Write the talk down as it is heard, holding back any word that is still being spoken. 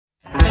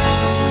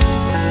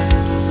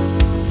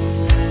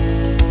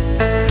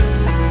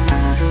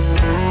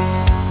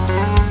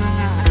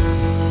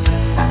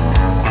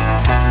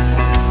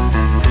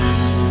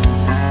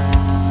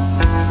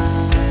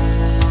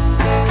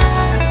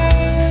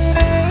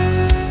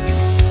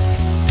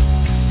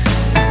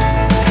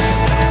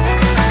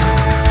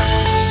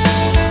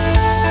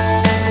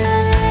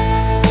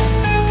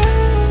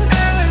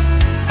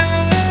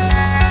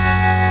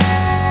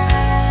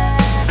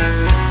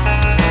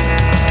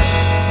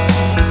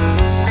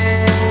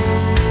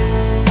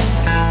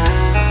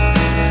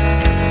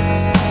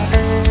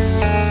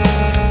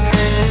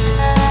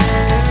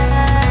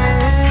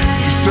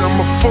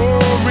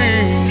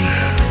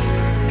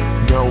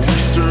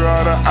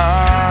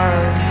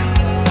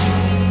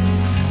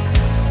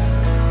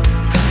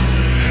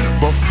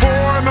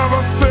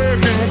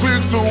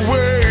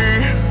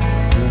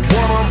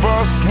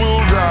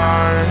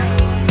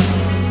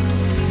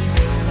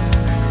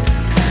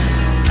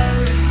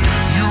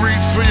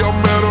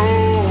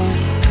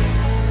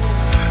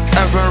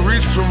as I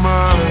reach for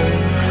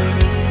mine.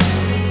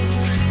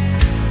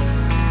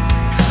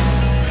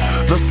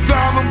 The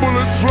sound of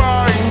bullets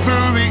flying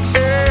through the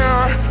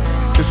air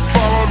is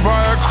followed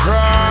by a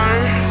cry,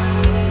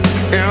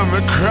 and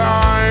the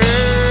crying,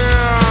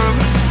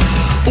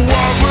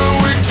 what will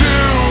we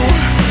do?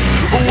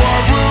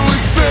 What will we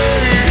say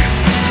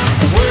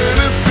when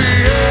it's the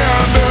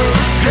end of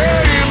this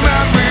game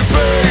that we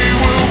play?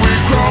 Will we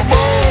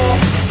crumble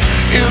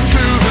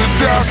into the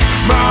dust,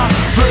 my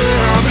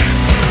friend?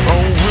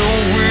 Or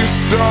will we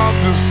start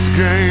this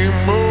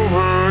game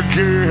over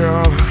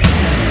again?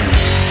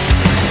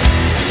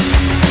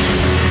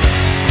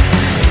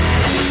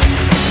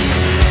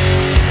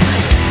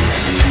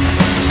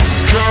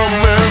 It's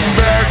coming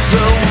back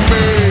to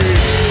me.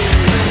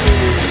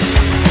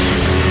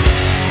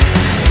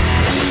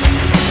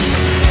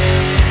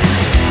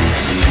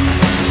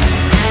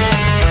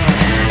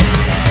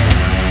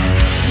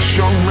 This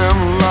young man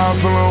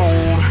lies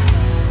alone,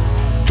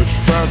 but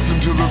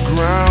fastened to the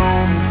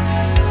ground.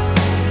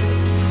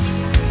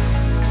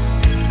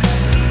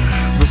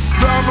 The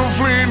sound of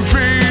fleeing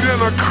feet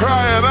and a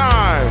crying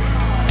eye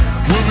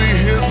will be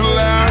his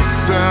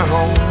last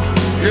sound,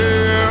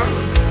 yeah.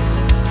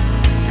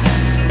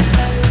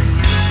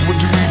 What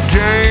do we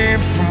gain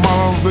from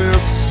all of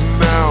this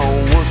now?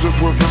 Was it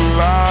worth a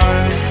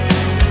life?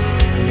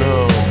 No.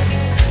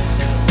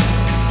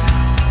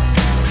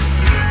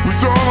 We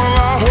thrown all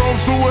our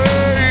hopes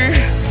away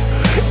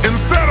and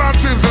set our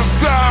dreams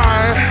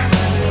aside.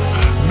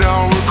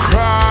 Now we're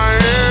crying.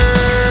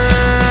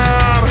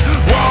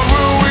 What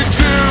will we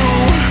do?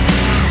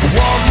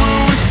 What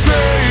will we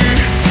say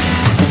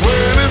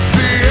when it's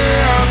the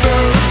end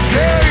of this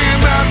game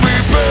that we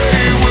play?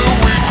 Will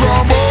we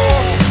crumble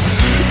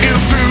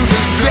into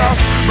the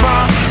dust,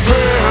 my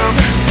friend?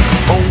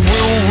 Or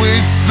will we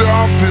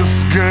start this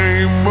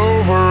game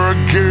over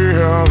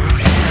again?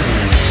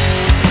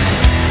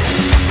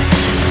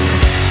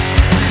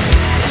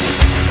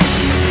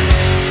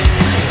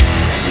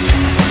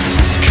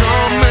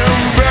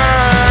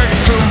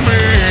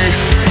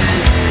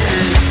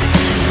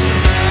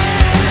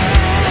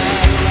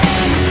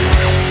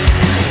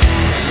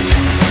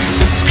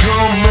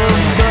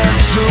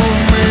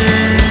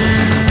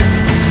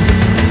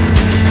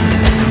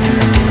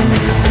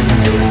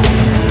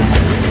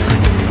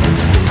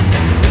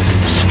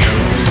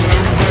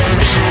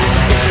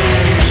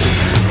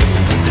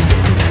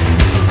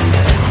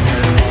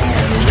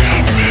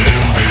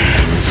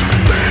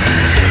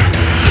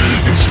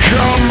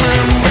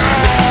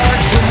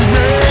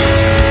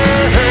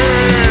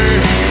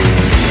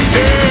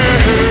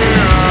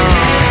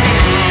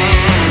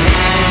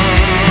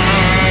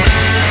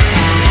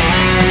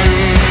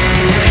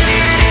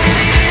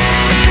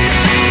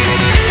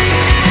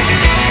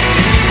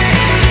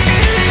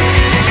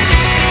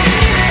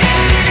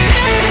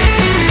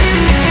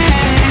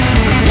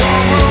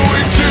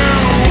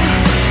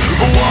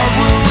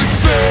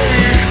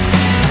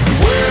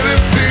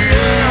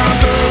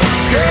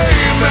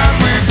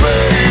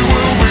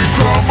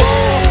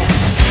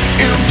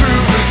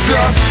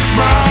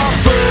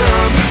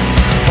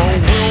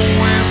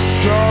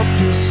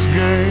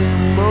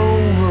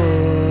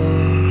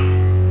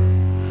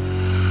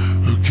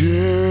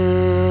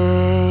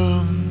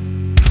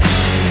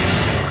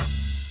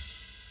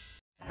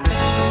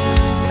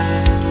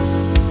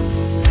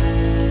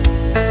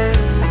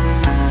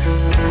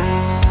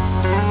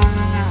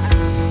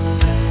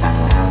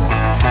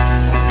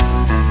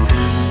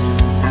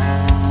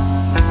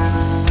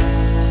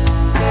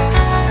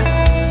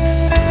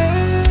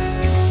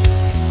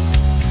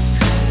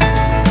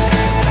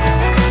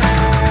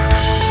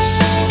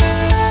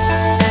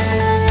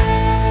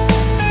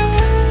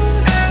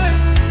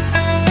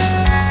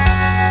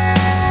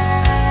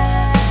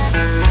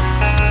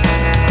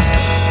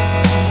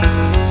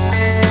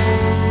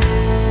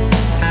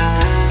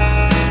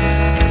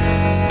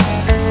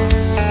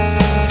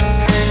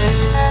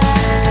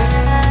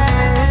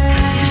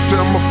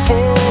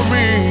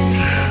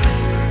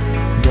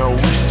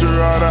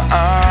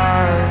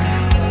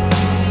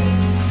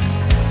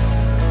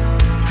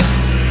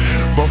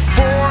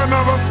 Before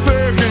another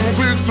second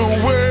clicks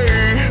away,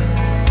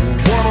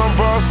 one of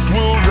us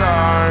will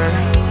die.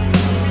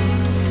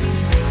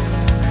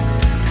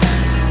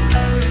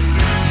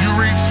 You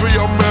reach for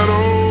your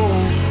medal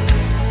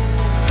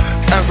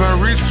as I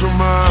reach for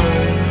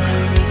mine.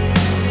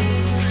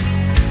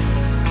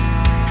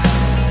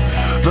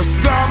 The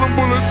sound of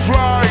bullets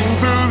flying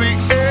through the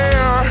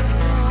air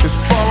is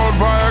followed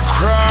by a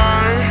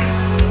cry,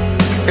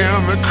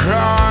 and the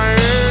crying,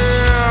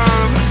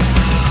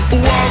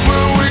 what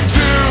will we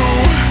do?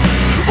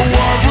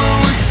 What will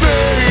we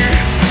say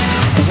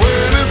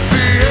when it's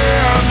the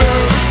end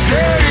of this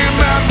game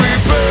that we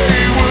play?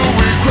 Will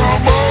we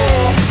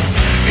crumble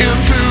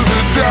into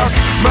the dust,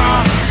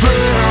 my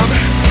friend?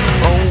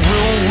 Or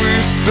will we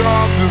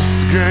start this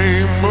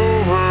game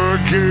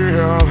over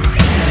again?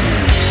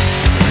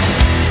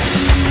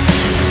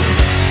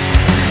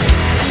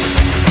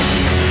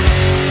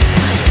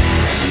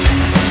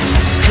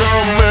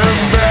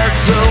 Coming back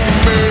to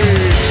me.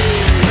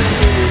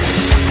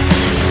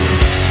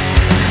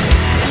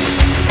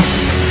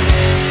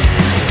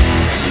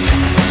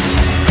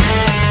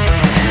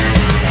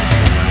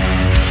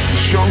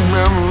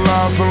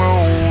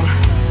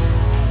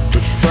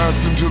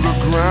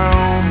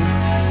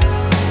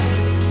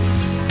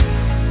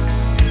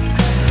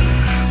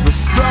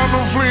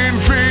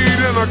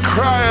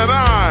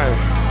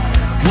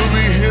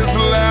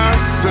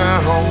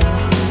 sound,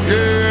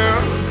 yeah.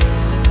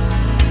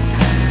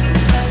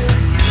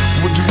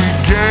 What do we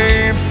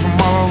gain from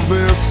all of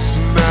this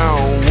now?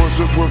 Was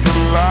it worth it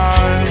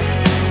alive?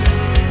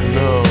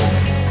 No.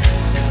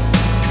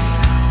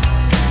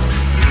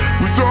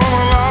 We thrown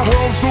all our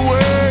hopes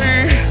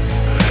away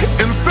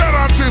and set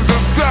our dreams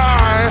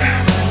aside.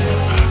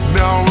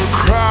 Now we're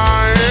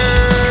crying.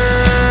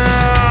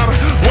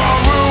 What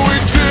will we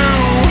do?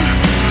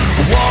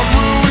 What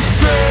will we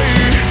say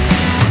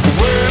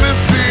when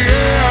it's the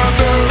end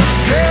of this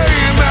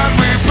game that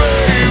we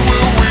play?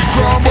 Will we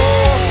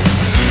crumble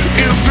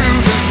into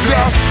the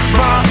dust,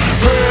 my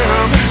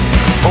friend?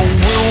 Or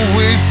will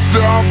we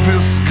start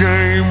this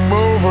game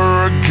over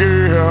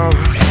again?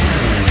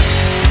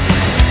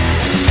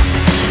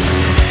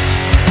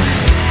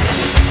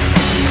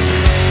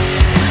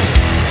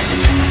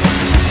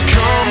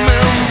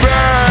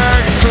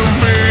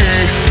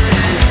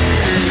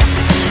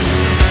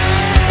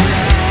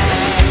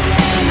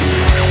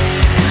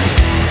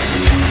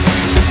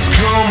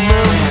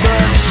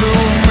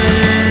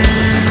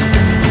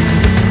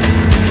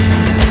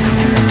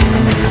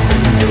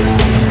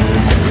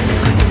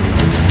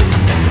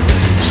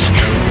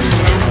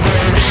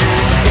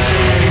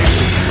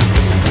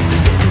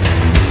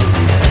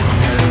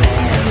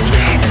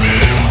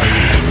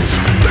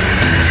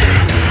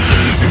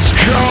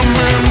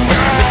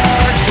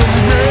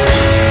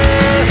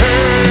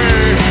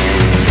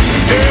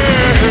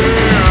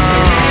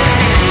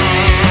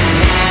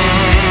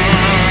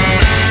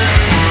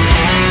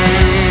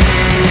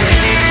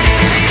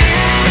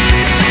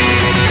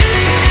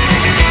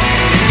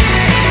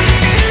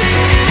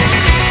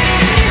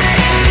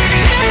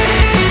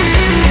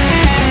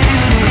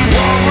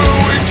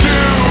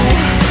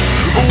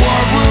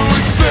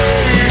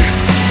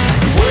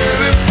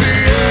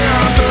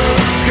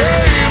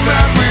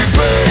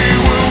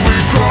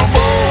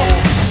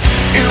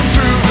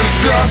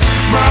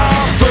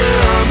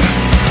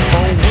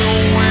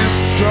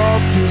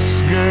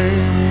 This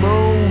game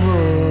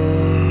over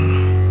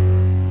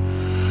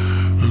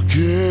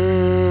again.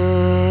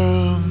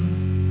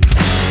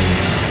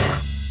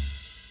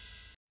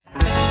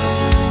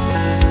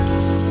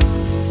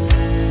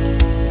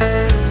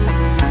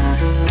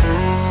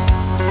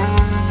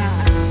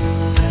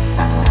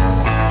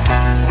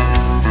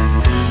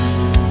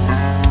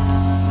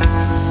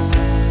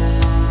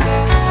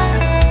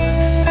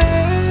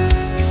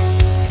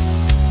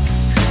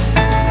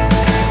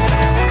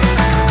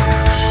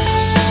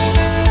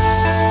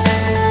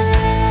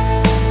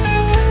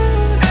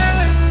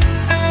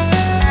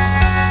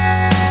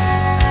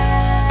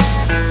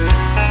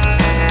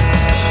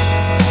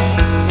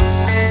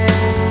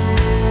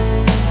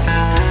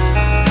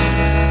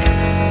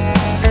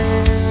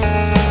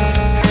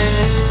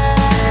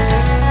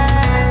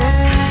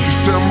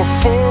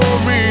 Before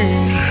me,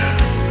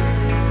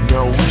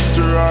 now we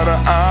stare eye to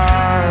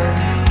eye.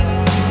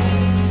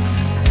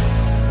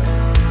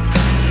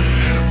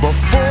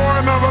 Before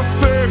another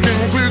second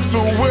clicks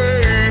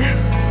away,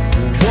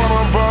 one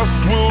of us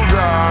will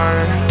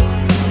die.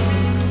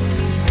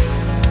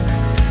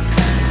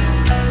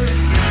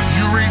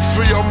 You reach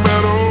for your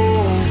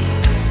medal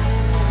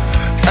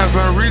as I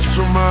reach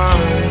for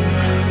mine.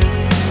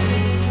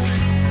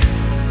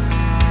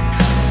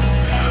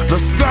 The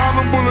sound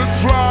of bullets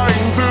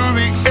flying through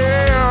the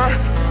air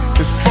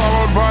is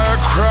followed by a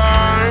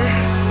cry,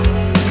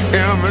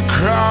 and the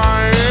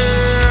crying.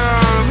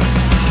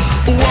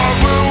 What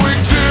will we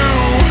do?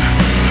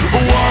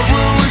 What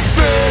will we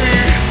say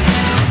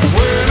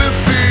when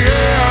it's the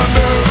end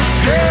of this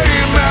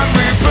game that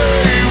we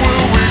play?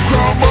 Will we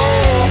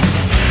crumble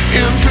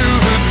into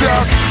the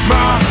dust,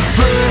 my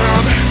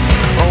friend?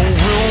 Or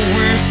will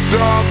we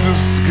start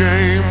this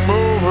game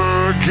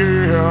over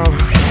again?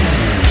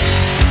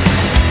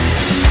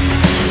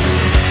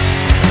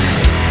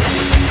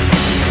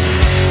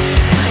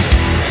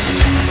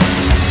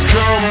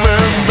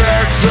 Coming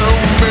back to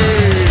me.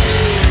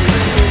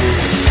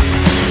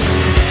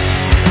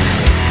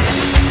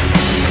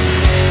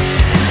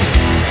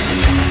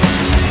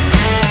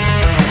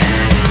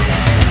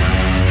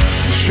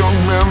 This young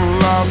man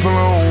lies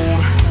alone,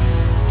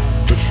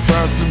 but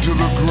fastened to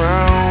the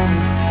ground.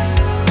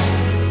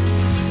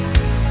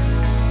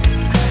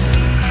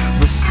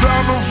 The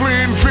sound of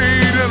fleeing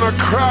feet and a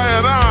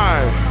crying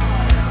eye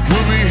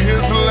will be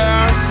his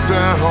last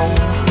sound,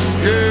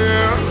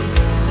 yeah.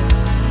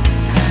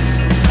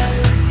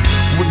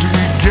 What do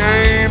we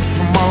gain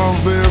from all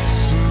of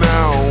this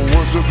now?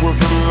 Was it worth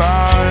it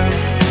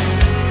alive?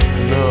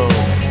 No.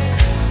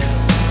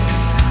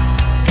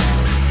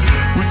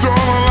 We thrown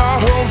all our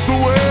hopes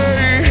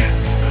away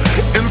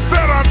and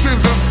set our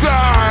dreams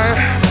aside.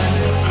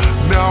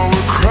 Now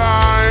we're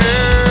crying.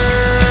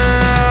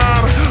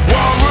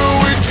 What will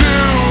we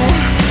do?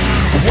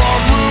 What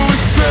will we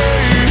say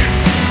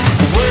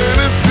when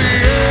it's the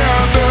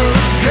end of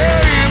this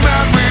game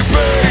that we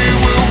play?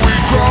 Will we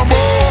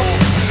crumble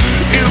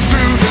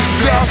into the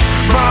dust,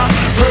 my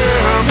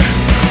friend?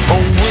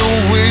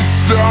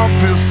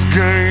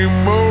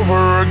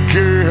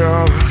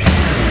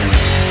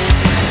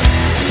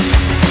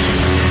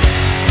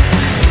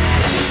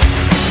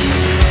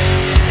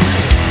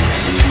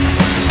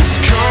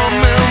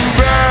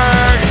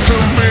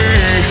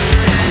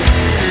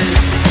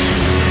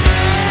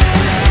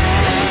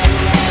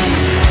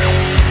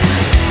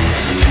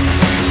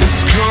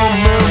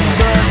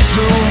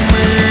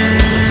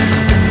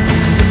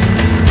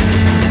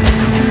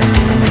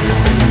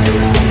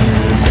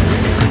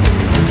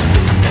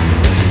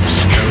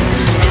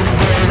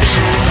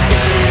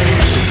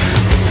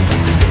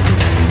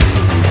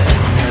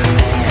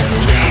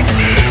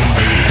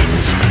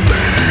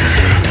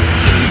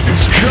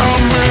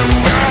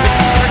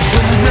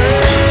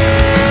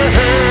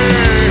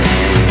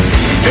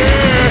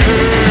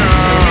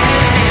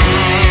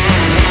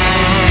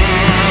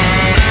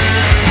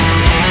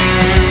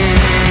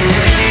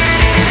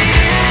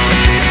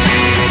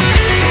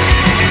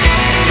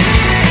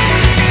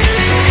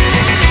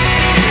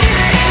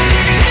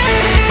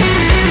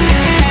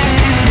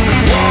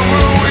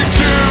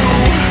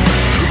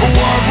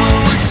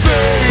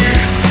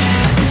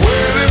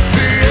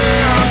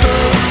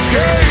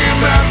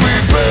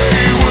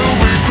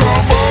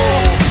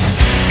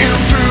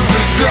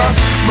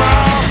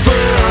 my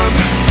friend?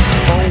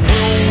 Or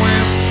will we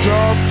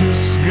start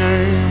this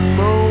game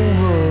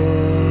over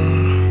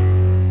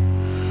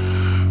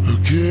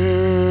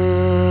again?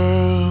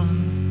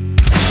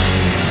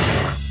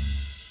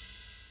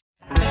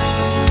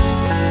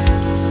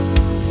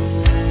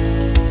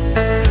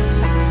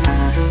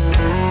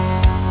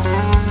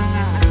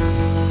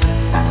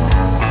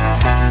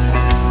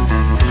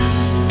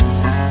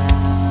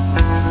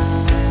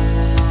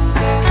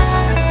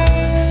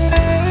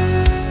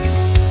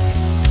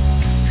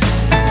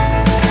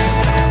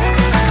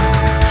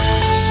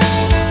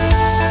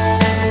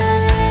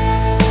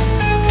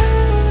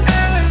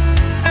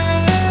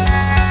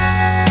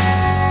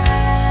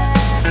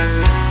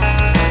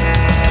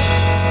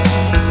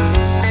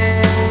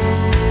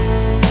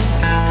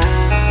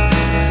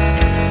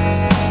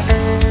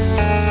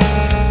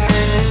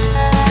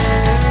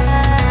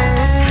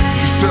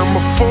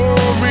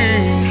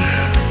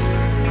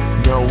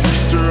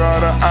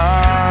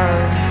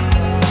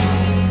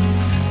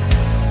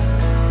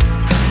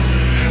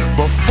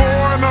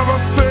 Before another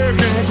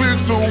second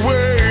clicks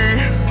away,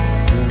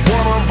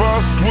 one of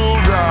us will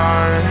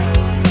die.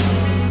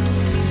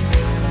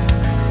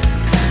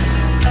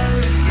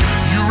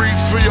 You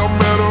reach for your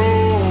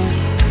medal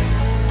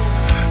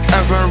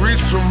as I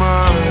reach for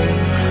mine.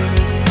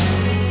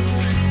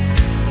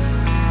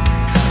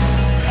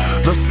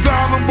 The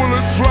sound of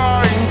bullets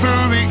flying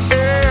through the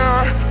air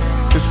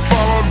is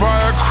followed by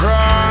a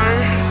cry,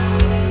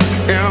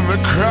 and the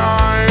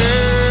crying,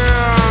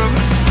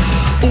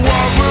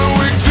 what will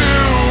we do?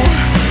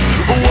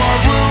 What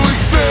will we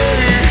say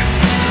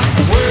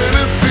when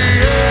it's the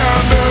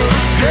end of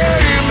this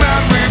game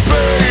that we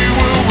play?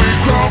 Will we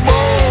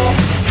crumble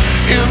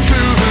into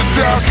the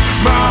dust,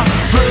 my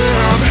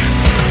friend?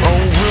 Or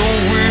will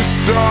we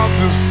start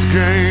this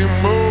game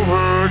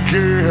over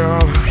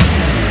again?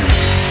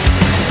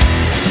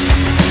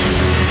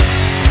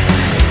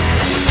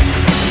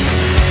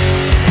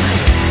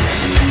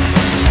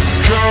 It's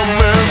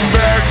coming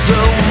back to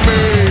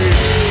me.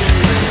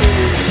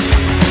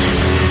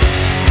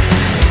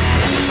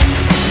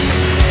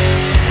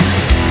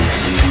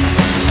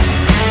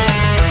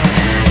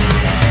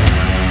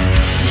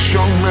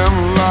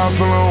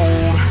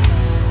 Alone,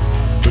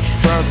 but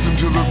fastened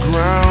to the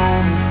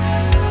ground.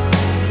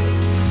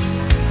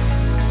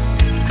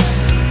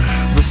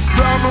 The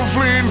sound of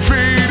fleeing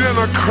feet and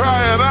a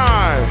crying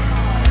eye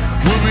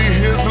will be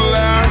his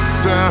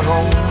last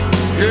sound.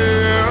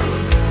 Yeah.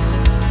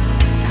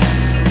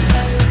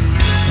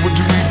 What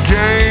do we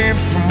gain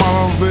from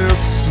all of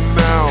this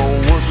now?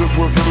 Was it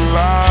worth it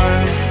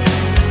alive?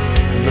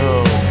 No.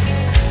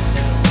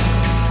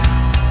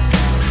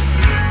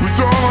 We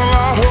thrown all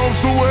our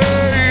hopes away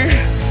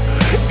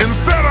and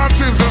set our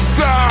dreams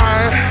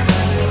aside.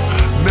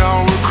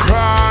 Now we're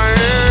crying.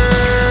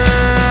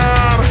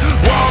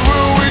 What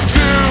will we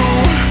do?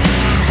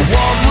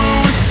 What will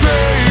we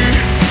say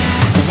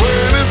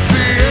when it's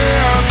the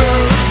end of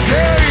this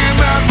game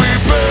that we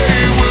play?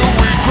 Will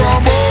we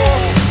crumble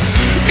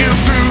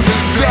into the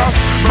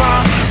dust, my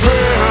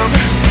friend?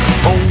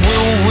 Or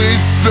will we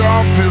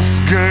start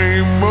this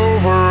game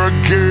over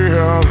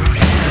again?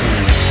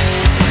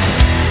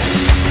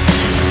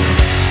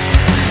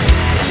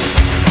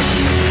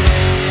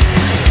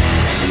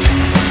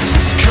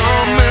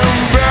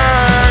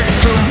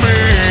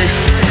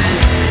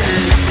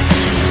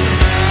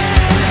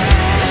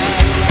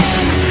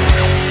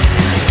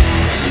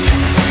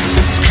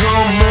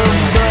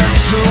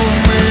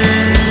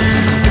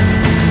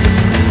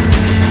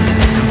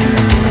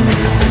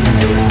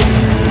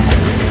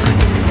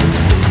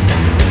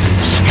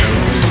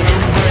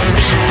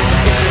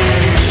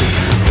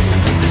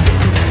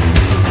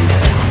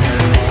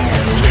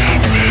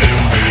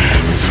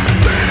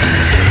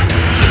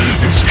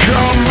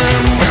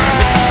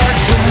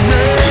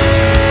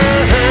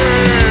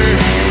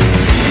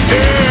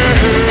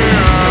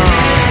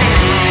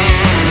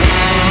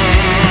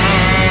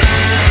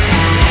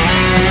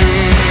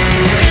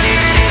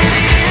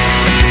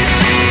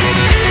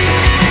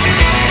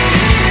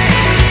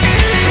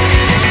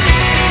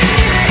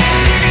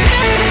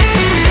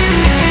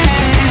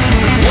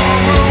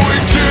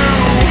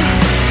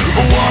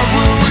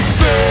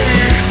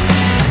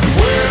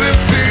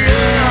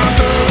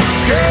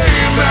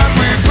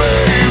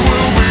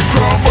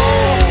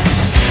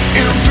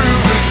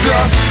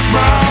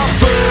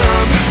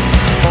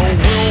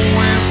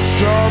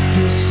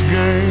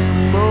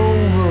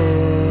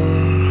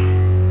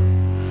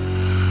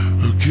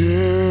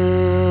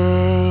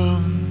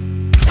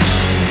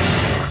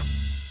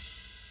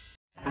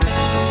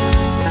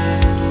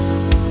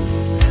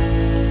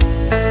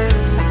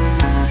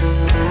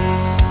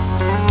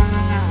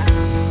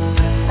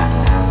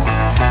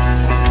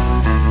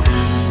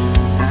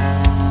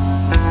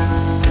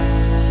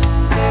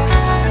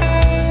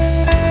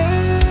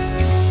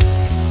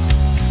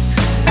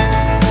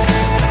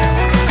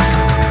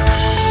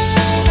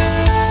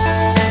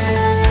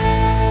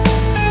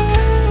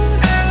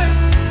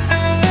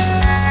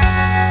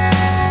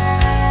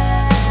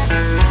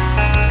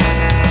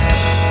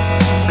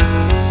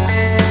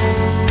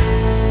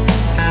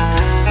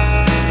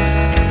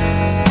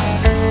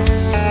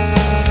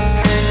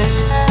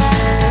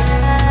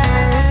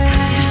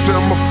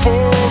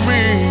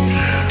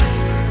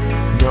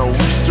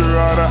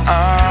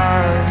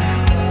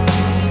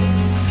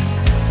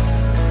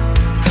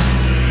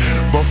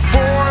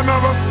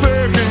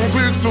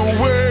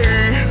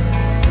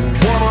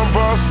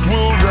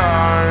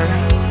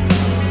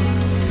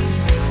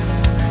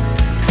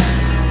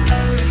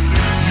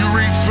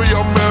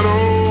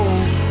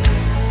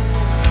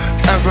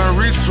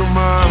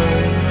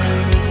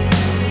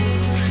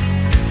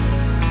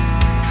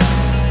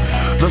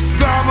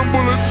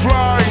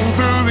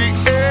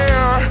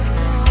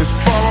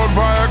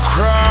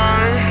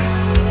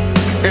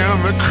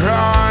 the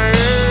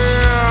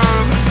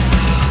crying.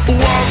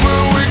 What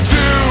will we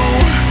do?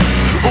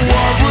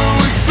 What will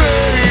we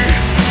say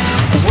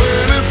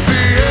when it's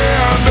the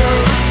end of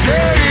this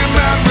game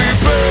that we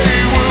play?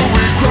 Will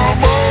we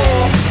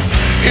crumble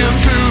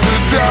into the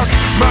dust,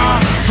 my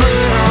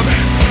friend?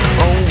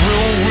 Or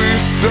will we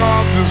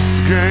start this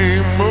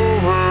game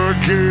over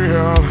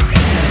again?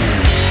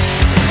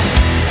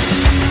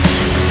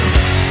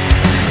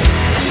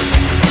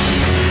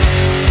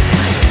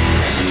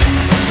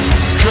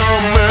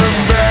 Coming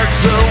back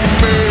to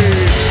me.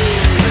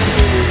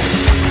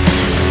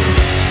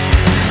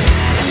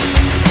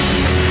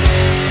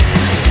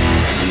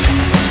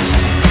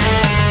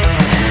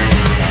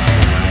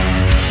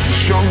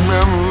 This young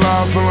man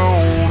lies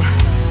alone,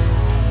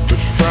 but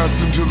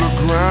fastened to the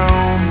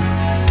ground.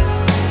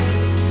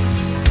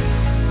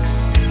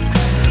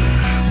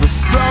 The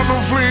sound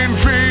of fleeing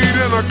feet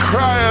and a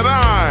crying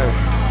eye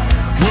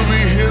will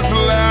be his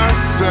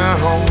last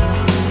sound.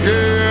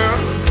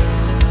 Yeah.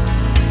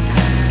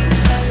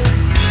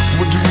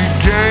 What do we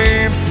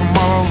gain from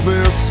all of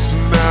this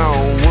now?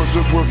 Was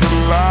it worth it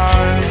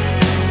alive?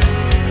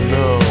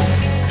 No.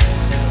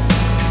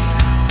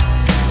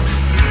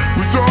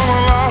 We thrown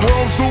all our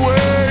hopes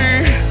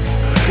away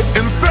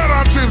and set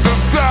our dreams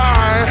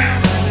aside.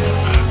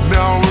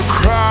 Now we're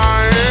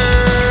crying.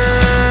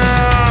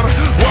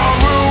 What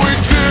will we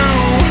do?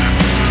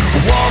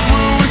 What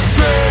will we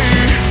say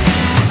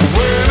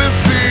when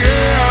it's the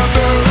end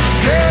of this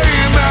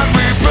game that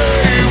we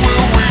play?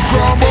 Will we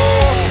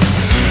crumble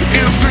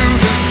into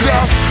the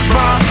dust,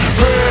 my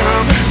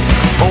friend?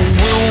 Or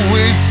will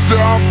we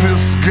start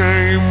this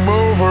game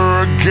over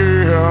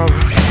again?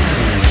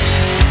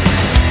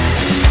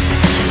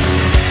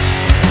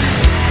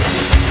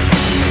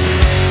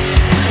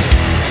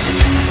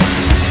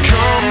 It's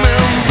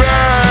coming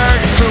back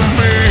to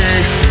me.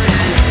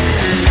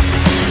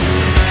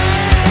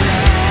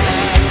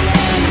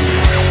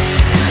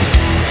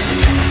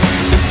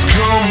 It's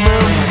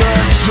coming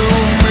back to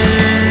me.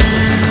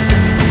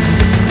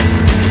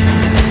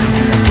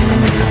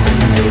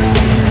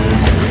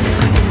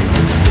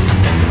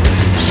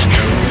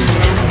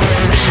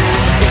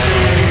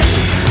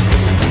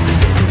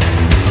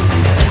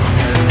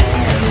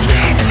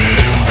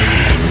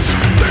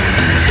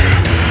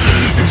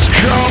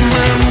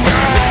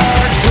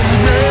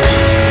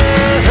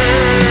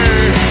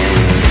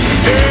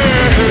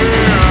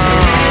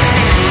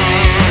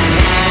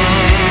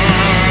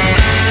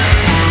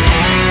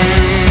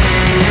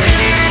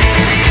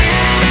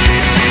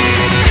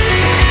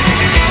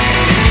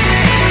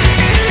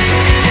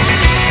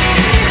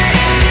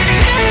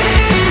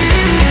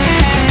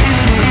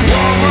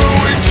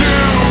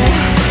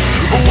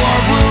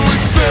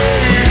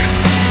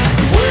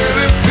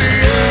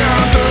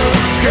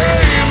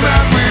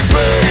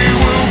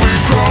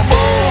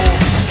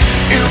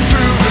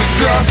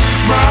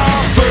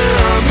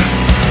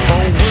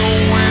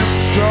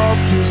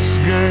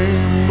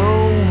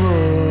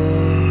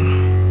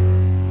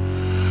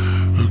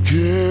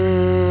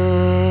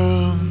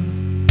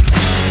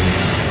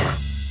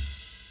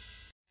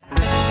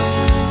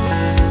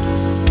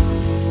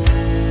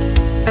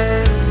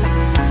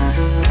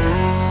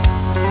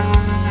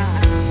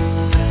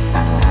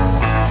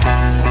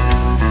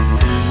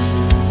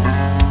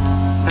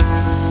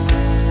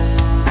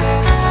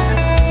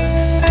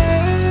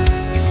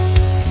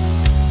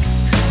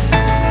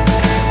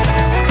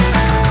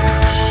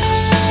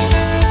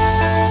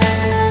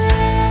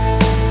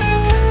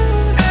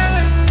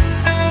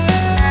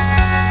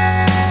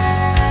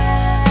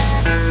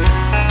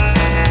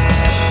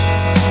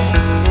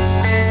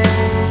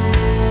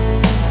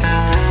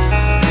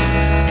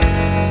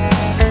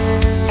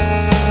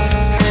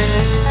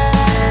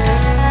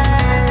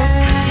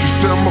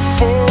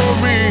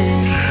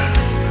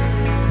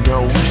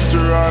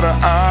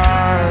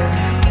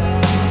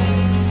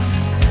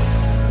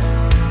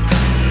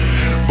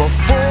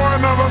 Before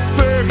another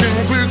second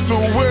clicks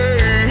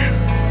away,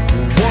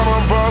 one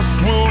of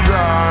us will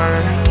die.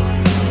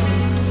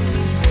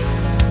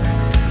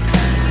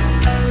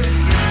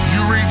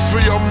 You reach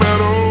for your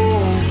medal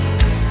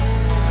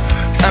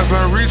as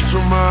I reach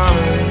for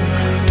mine.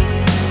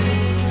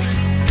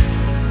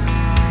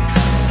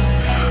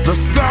 The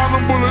sound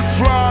of bullets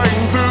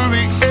flying through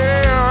the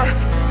air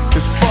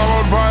is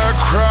followed by a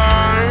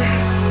cry,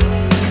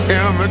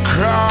 and the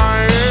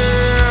crying.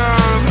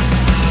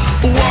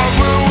 What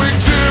will we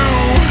do?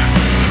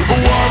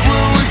 What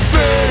will we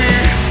say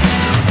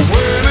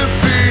when it's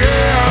the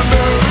end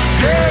of this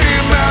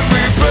game that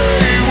we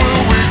play?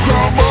 Will we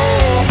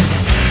crumble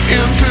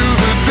into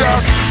the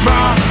dust,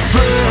 my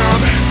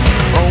friend?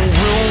 Or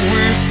will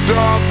we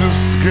start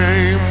this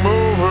game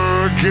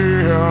over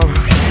again?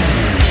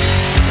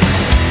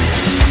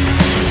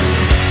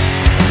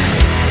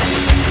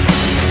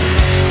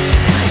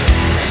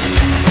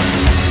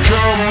 It's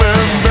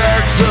coming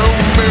back to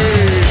me.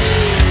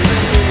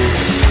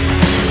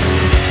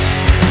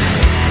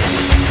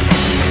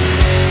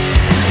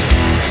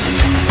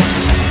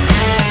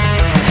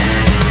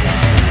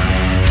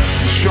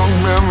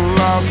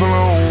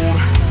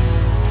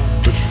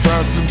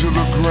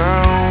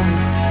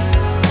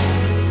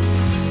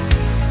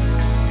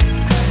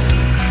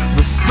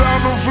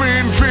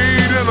 fleeing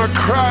feet and a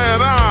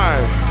crying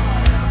eye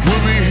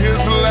will be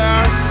his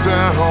last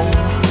sound,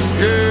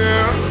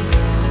 yeah.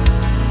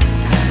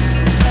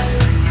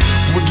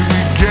 What do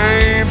we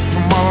gain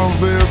from all of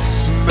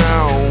this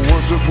now?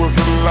 Was it worth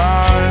it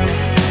alive?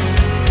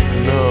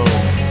 No.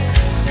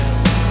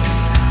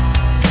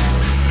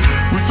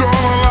 We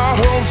thrown all our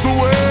hopes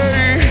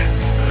away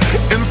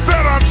and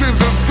set our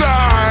dreams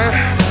aside.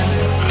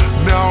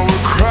 Now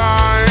we're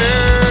crying.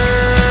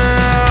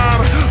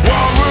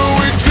 What will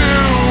we do?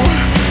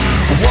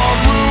 What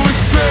will we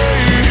say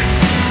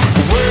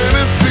when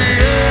it's the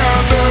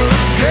end of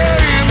this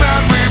game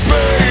that we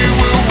play?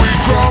 Will we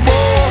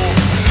crumble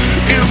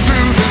into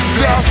the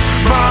dust,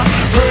 my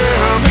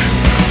friend?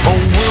 Or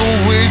will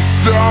we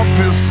start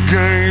this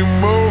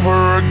game over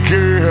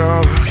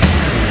again?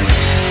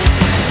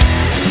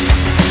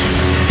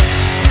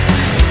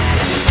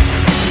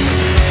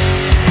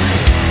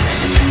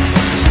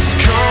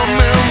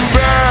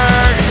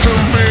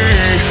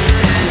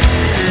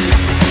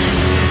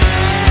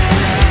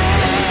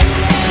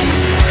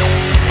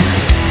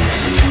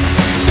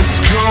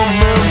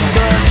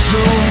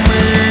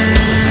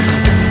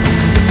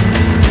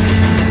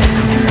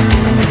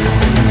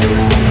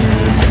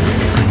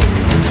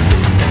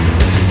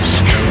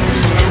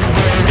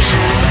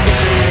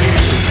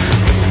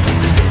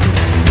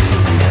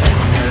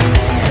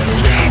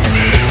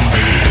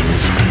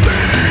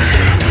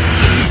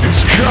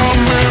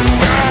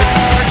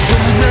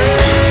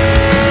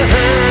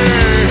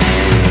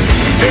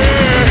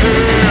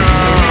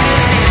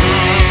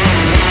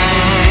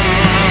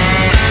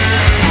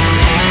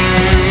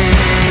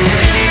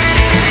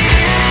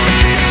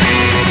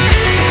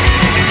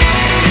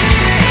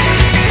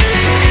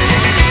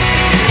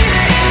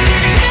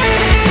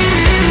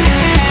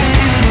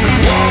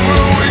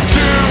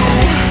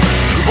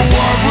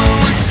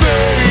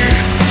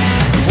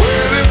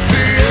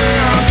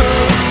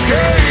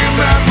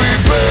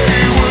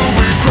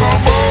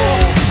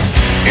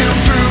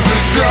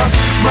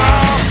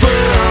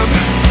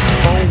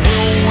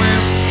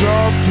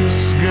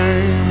 This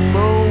game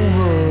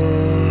over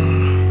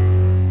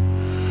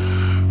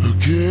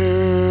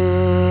again.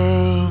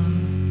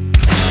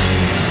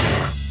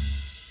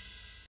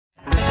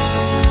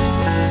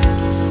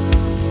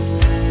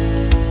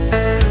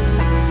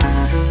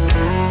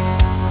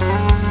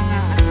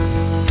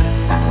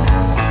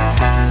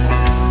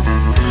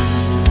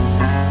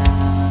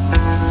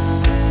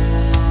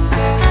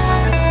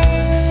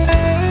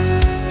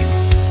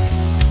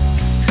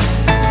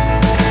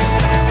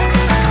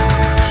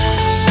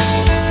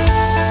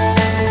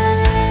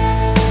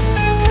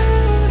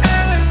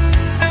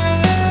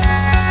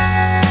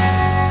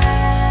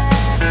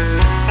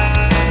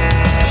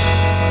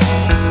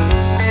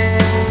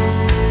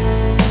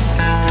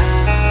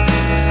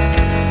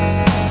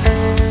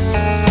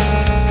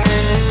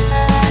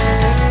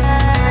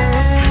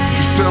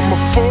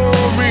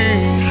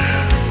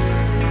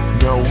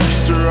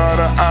 Eye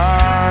to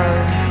eye.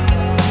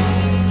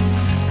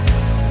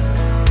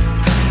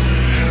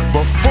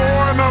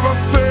 Before another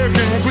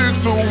second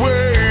clicks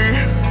away,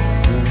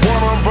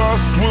 one of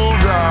us will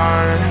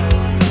die.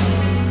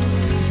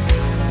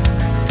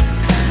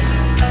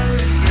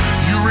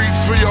 You reach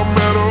for your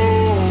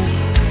medal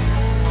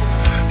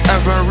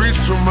as I reach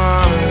for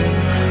mine.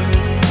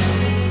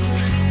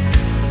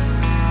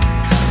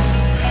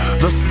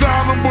 The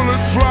sound of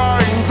bullets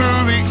flying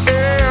through the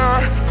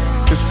air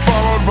is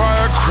followed by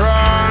a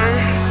cry.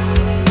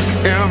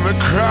 And the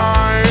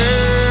crying.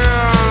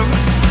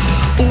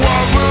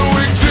 What will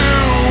we do?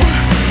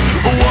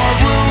 What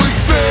will we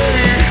say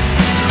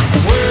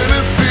when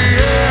it's the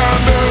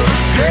end of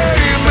this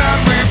game that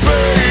we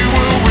play?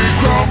 Will we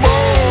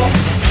crumble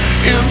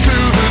into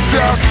the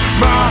dust,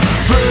 my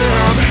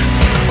friend?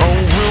 Or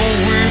will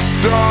we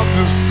start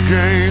this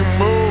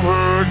game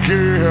over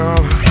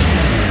again?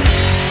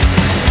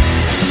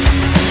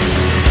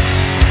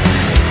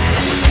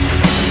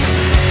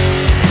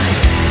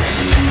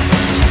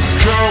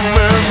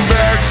 Coming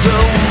back to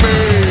me.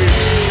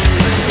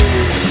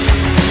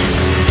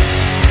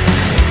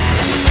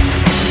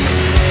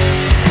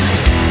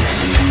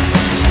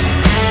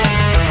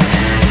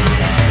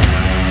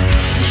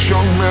 This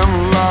young man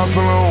lies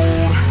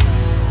alone,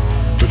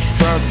 but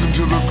fastened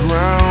to the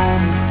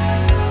ground.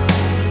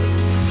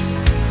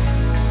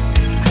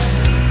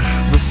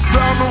 The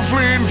sound of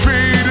fleeing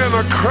feet and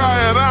a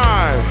crying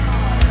eye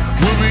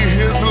will be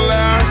his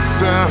last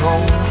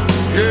sound,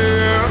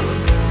 yeah.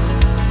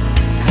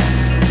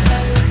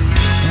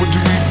 What do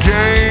we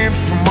gain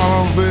from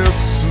all of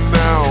this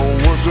now?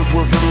 Was it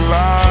worth it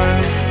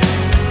alive?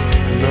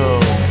 No.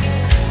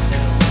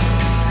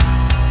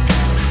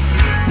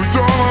 We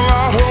thrown all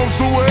our hopes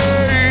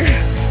away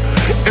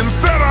and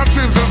set our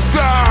dreams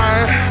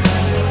aside.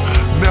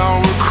 Now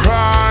we're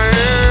crying.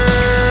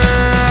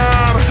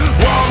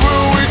 What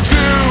will we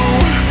do?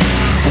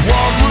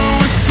 What will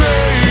we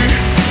say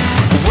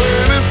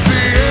when it's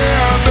the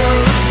end of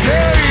this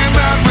game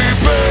that we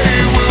play?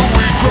 Will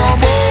we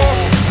crumble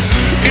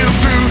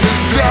into the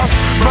dust,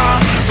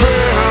 my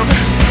friend?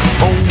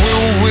 Or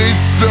will we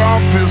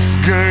stop this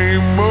game?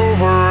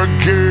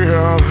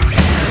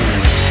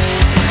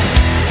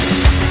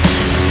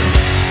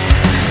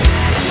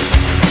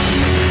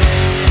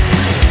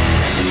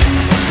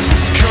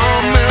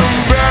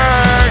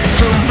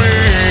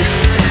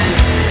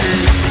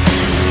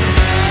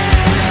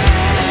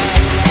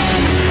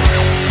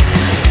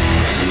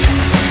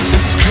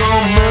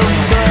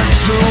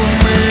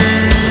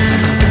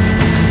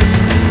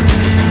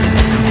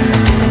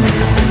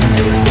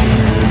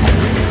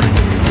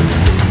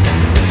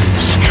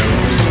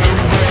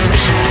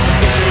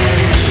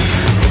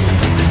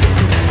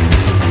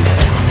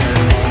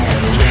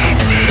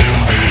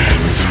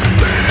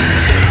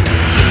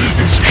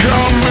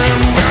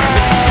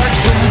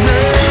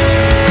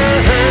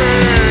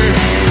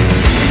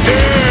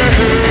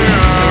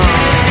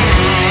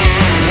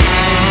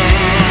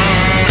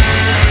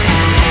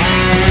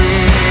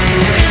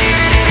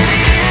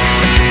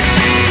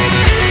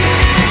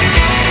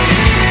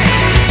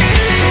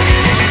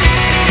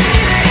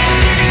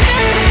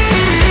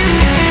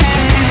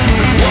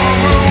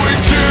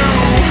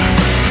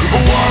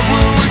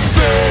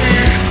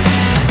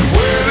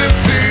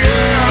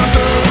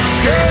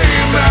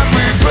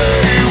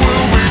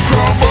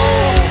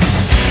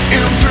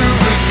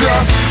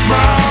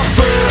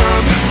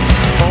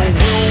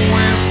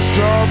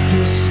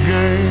 this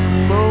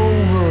game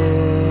over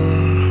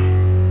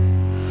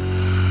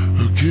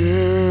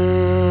again?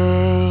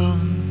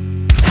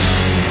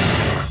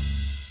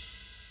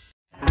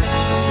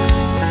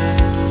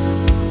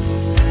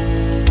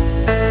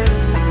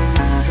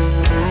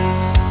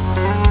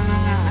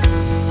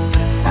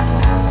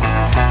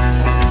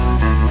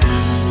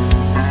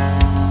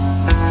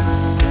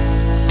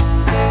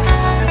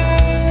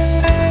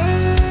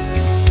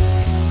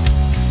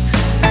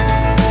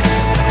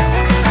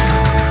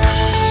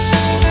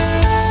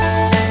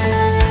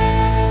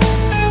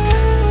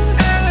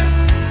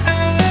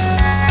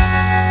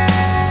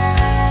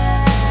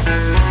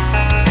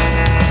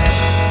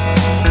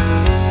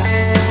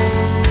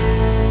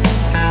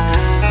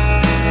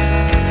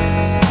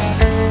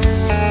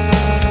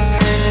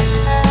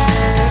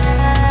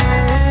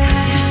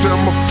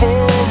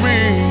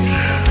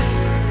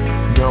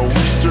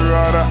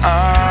 Eye to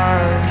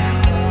eye.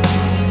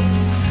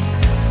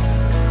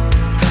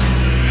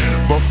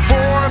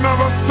 Before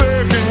another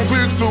second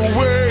clicks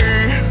away,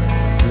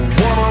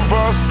 one of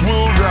us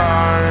will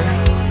die.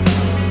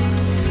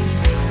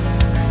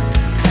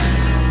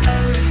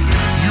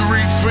 You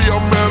reach for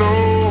your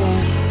medal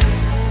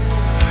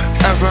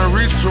as I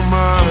reach for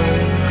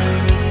mine.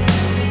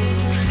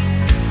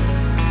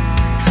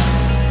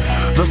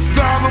 The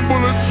sound of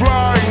bullets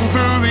flying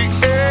through the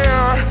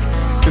air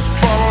is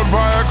followed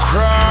by a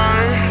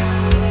cry,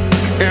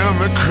 and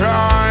the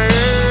crying.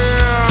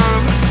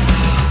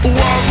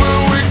 What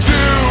will we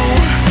do?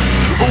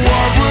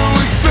 What will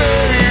we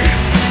say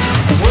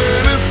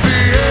when it's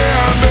the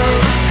end of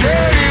this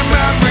game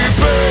that we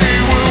play?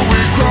 Will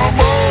we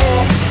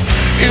crumble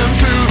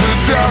into the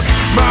dust,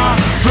 my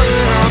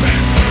friend?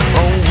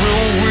 Or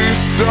will we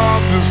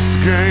start this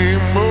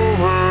game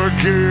over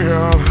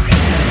again?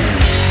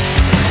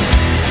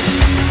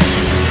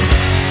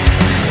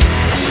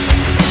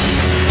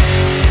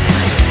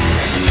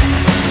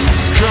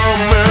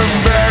 Coming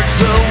back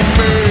to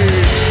me.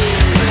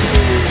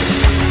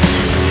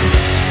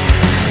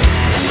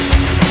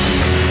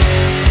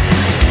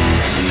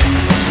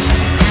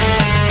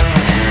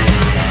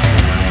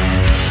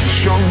 This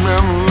young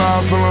man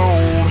lies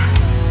alone,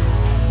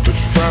 but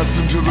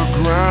fastened to the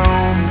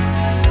ground.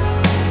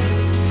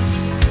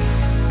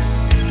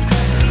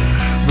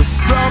 The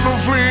sound of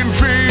fleeing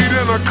feet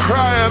and a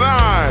crying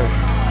eye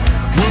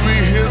will be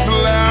his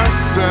last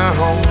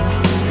sound.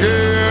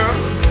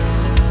 Yeah.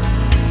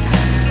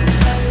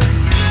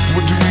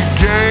 What do we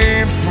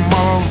gain from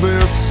all of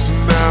this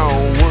now?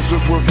 Was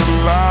it worth it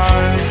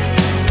alive?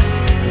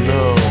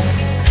 No.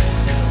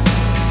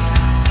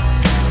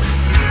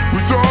 We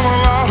thrown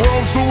all our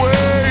hopes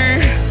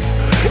away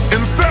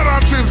and set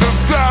our dreams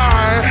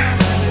aside.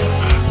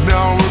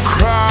 Now we're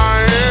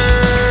crying.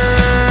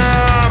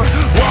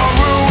 What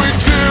will we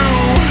do?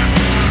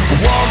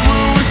 What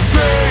will we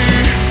say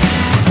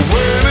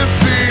when it's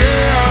the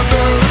end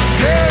of this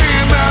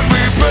game that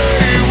we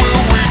play?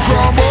 Will we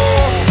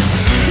crumble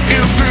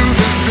into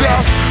the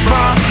dust,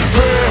 my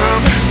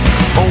friend?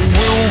 Or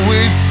will we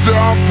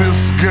start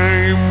this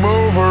game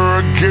over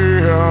again?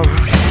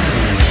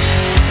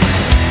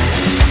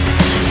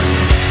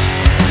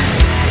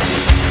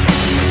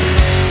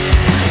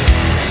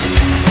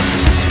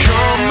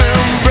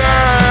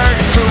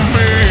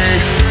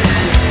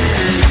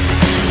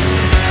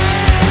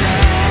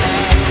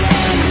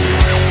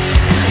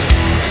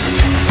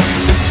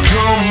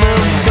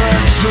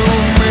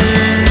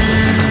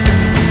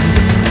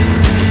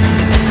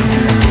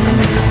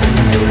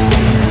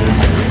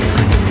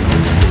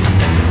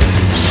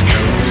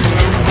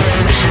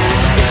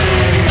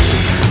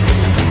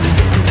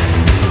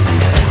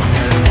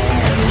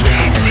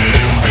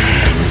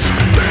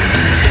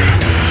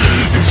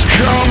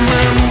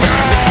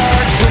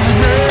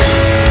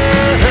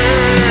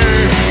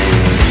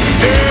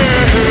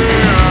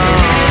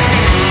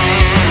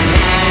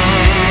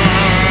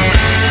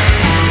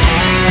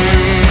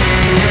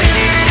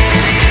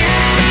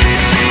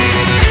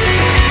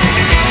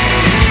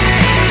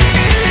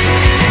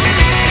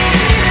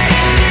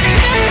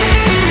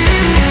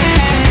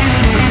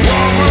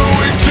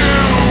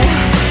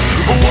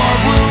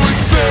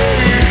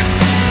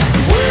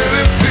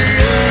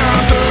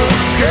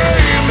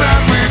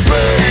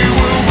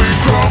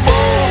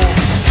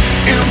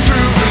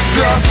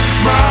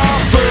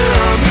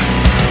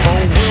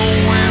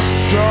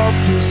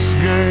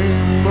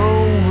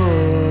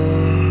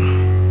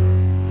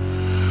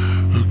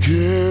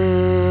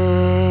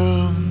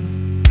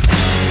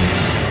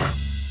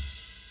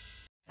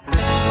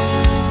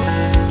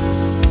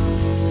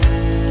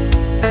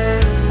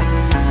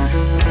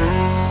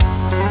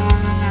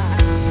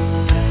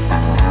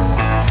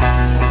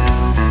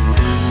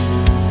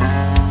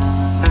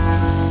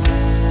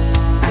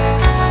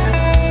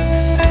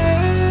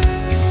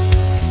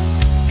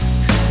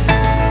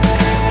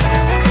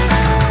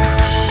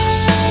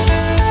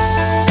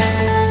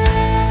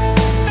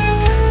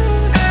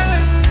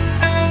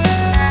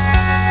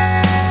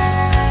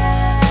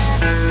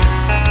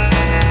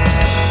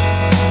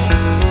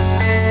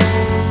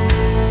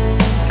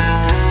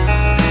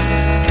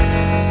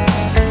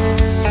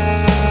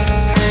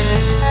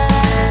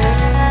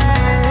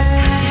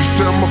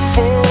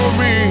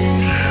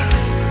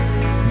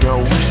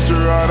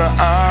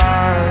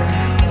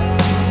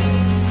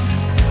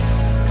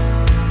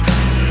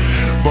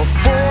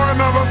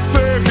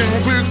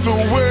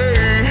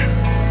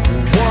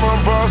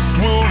 us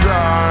will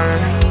die.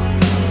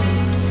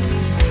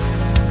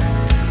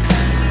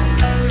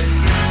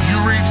 You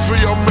reach for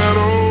your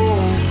medal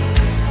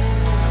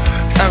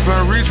as I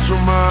reach for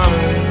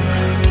mine.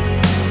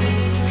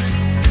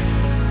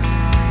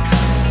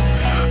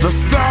 The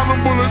sound of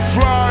bullets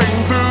flying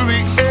through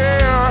the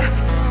air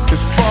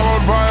is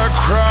followed by a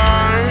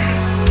cry,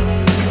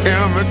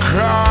 and the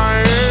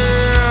crying,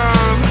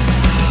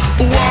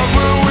 what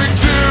will we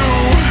do?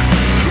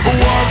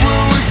 What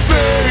will we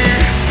say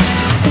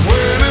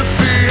when it's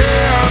the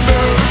end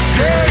of this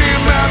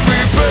game that we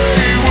play?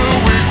 Will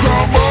we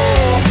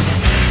crumble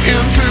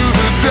into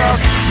the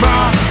dust,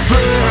 my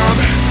friend?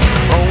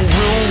 Or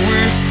will we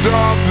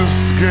start this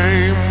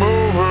game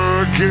over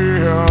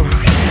again?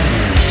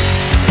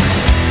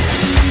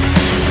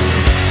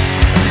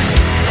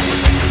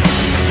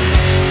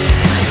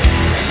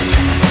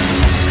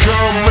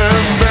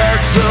 Coming back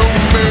to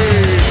me.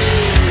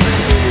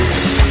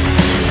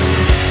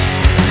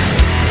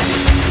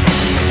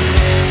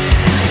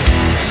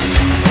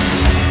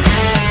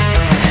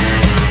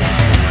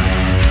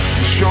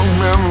 This young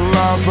man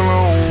lies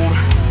alone,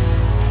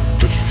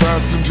 but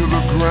fastened to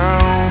the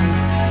ground.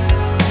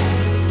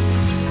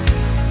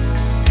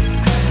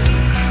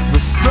 The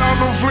sound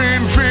of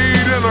fleeing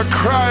feet and a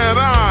crying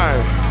eye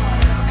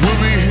will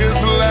be his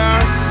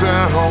last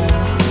sound.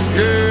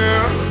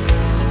 Yeah.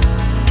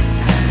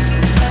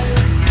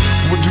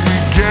 What do we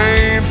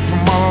gain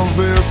from all of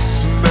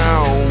this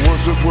now?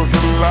 Was it worth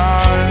it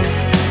alive?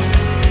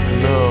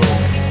 No.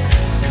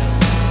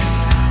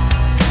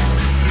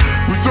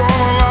 We thrown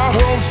all our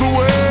hopes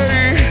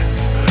away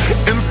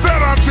and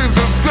set our dreams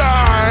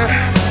aside.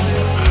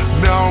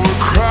 Now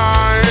we're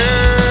crying.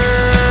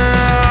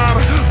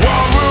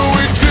 What will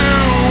we do?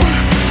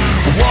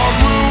 What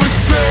will we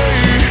say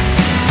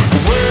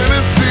when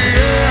it's the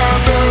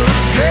end of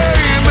this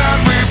game that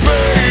we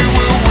play?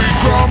 Will we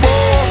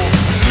crumble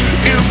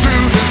into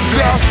the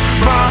dust,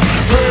 my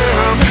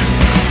friend?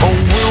 Or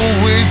will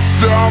we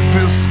start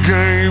this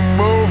game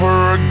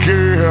over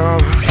again?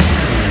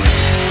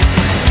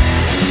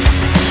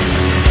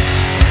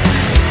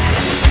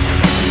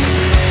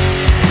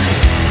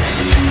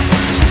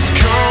 It's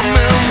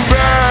coming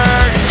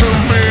back to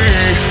me.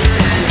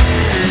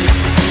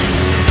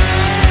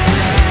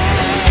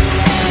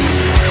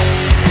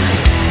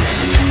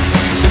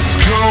 It's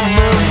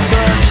coming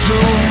back to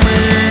me.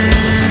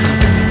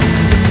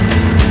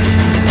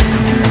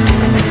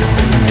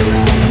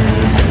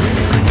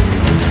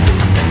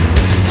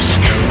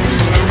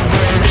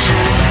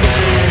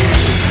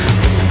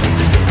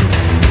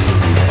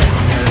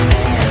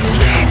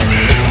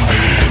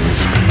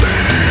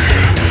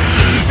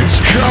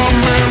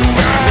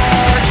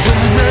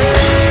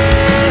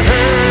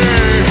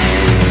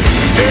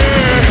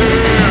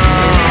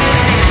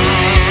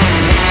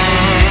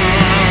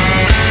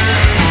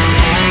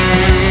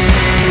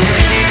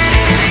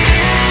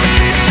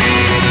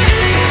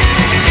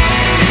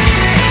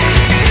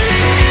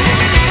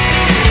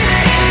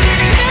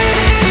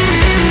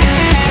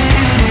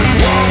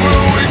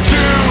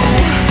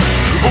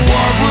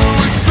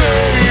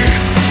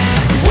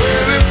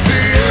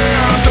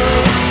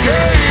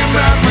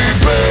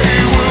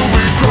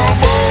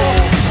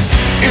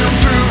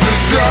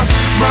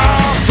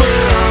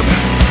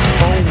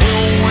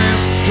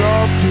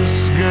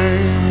 This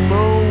game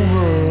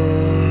over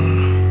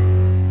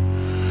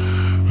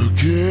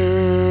again.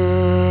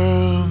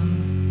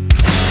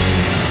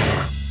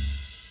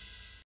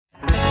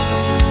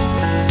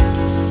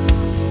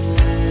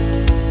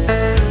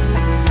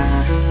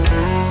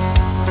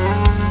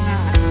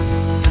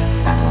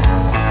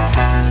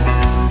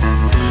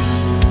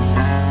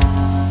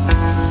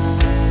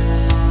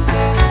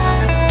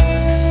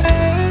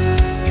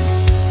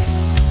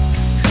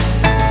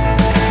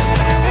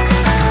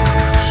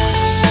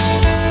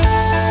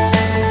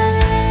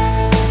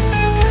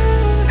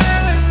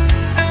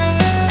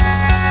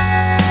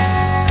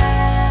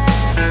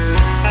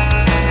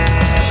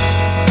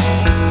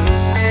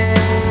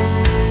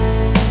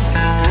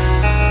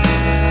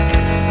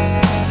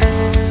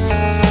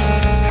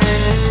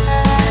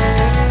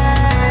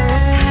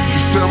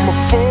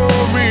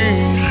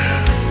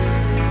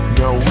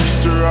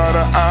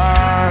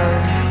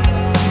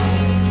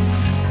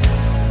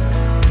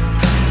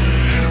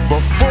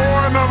 Before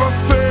another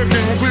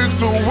second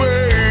clicks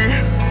away,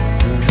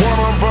 one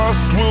of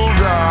us will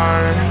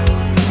die.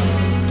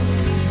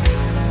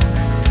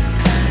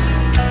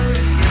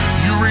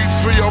 You reach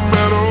for your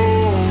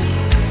medal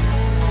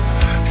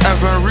as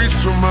I reach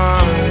for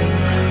mine.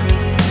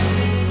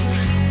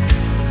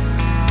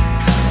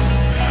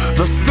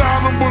 The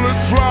sound of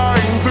bullets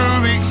flying through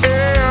the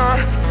air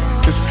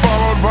is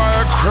followed by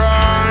a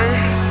cry,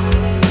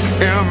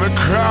 and the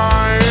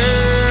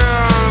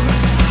crying,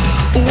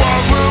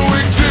 what will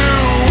we do?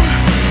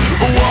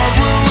 What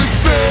will we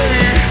say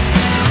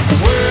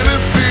when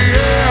it's the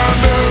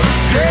end of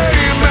this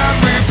game that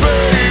we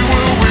play?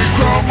 Will we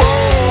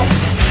crumble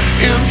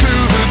into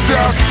the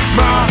dust,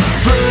 my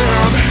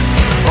friend?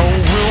 Or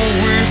will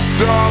we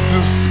start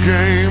this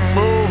game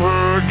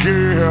over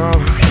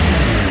again?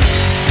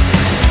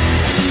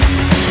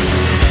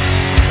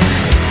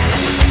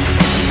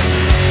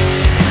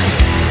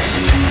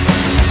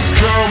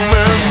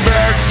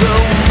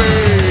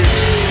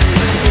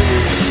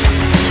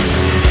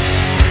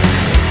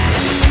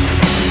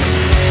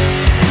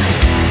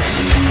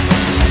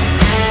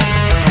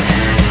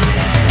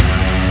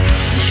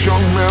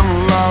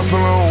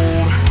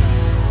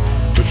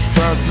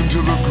 fastened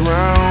to the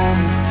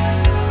ground.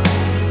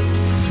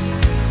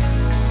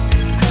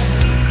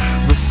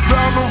 The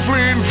sound of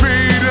fleeing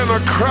feet and a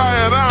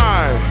crying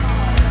eye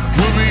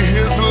will be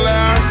his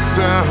last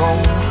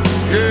sound,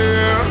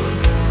 yeah.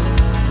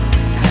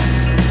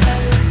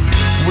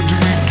 What do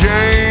we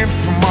gain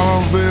from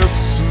all of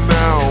this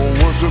now?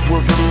 Was it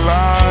worth a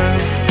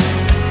life?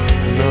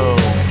 No.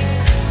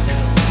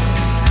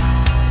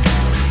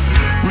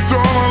 We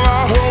thrown all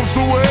our hopes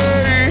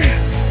away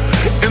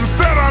and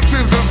set our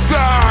dreams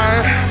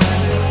aside.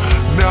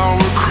 Now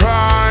we're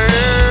crying.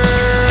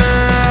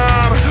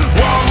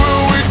 What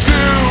will we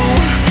do?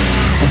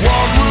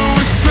 What will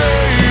we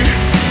say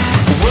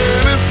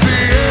when it's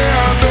the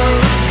end of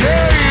this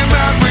game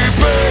that we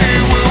play?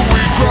 Will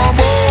we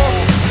crumble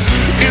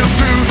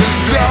into the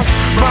dust,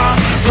 my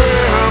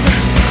friend?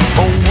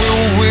 Or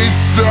will we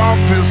stop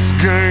this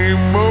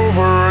game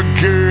over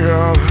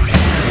again?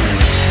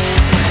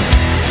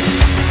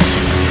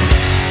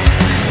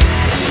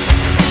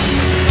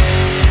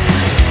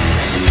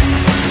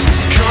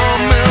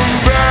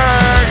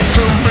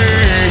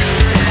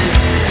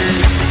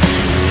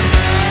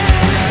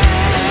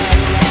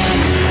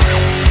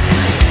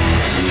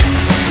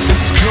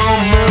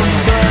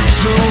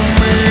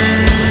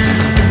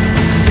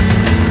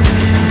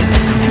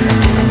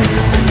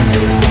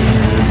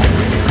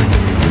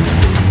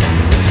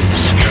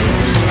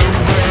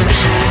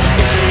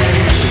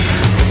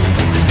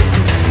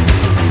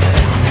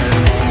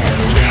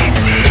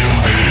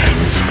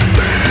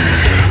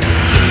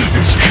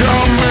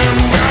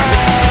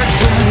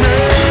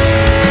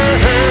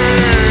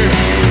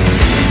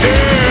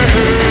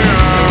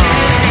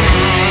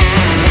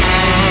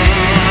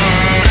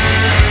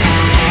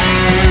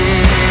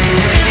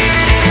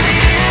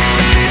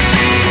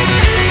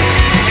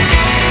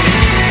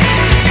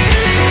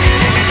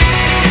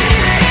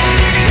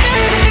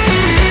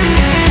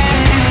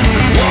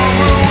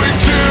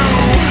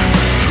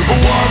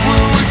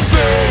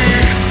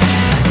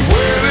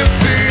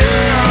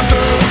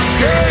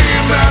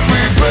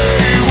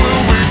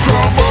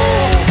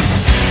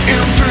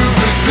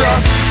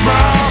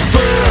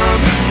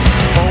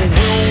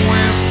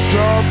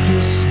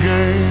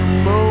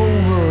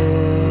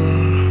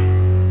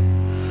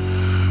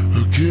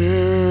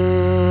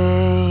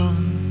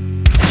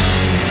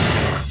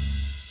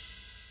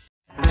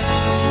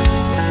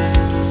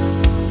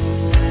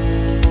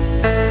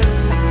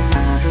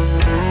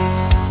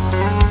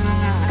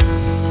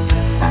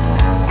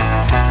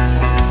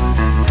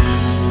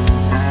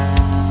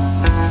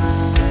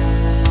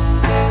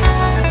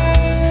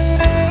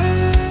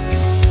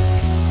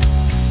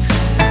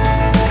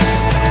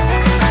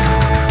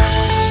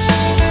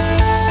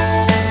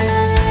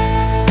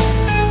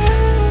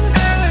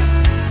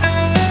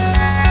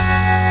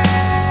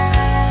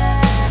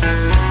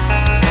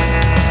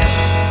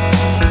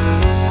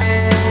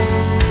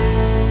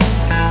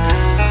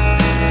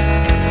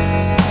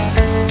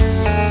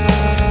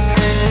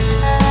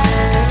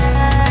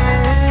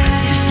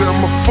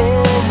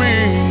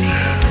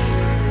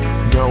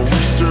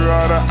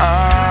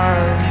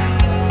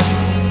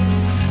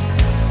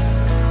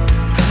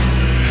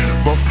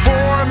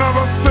 Before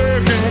another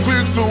second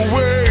clicks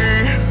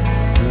away,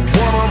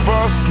 one of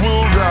us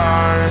will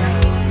die.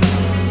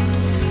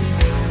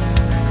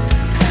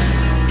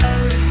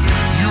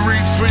 You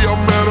reach for your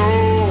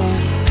medal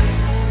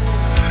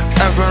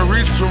as I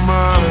reach for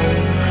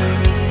mine.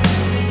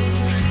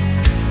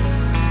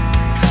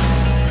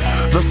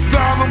 The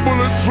sound of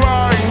bullets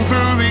flying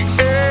through the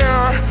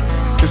air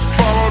is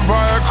followed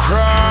by a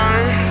cry,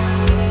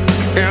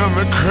 and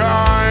the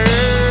crying.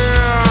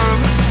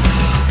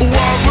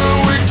 What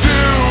will we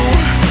do?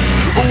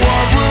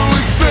 What will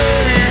we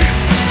say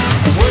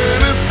when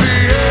it's the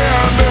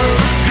end of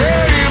this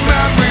game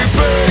that we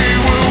play?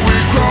 Will we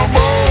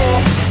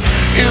crumble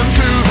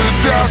into the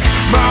dust,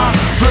 my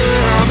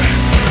friend?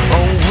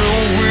 Or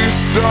will we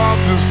start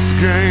this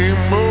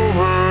game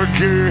over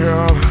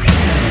again?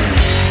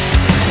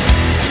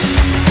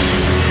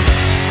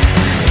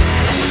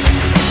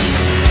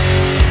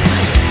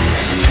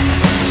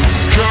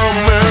 It's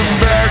coming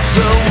back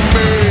to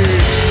me.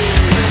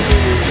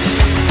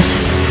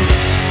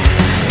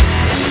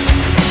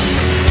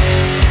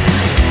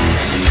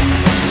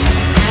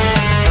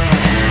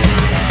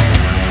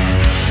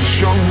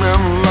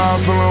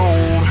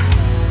 Alone,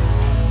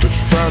 but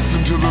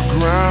fastened to the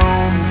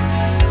ground.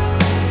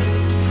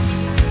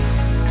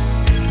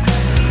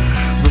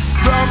 The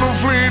sound of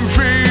fleeing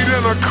feet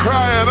and a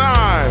crying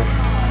eye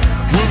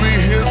will be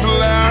his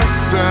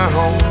last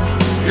sound,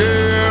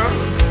 yeah.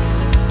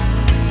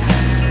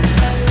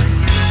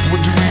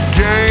 What do we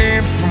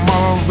gain from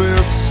all of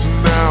this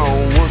now?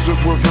 Was it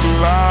worth a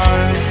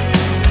life?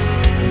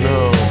 No.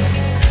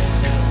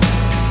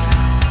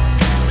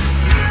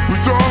 We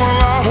thrown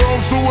all our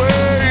hopes away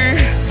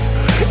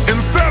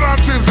and set our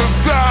dreams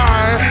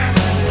aside.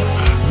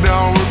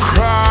 Now we're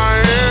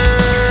crying.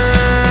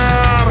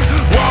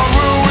 What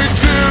will we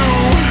do?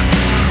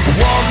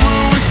 What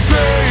will we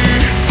say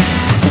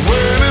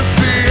when it's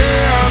the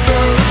end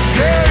of this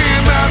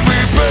game that we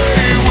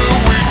play? Will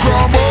we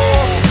crumble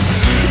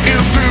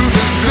into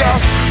the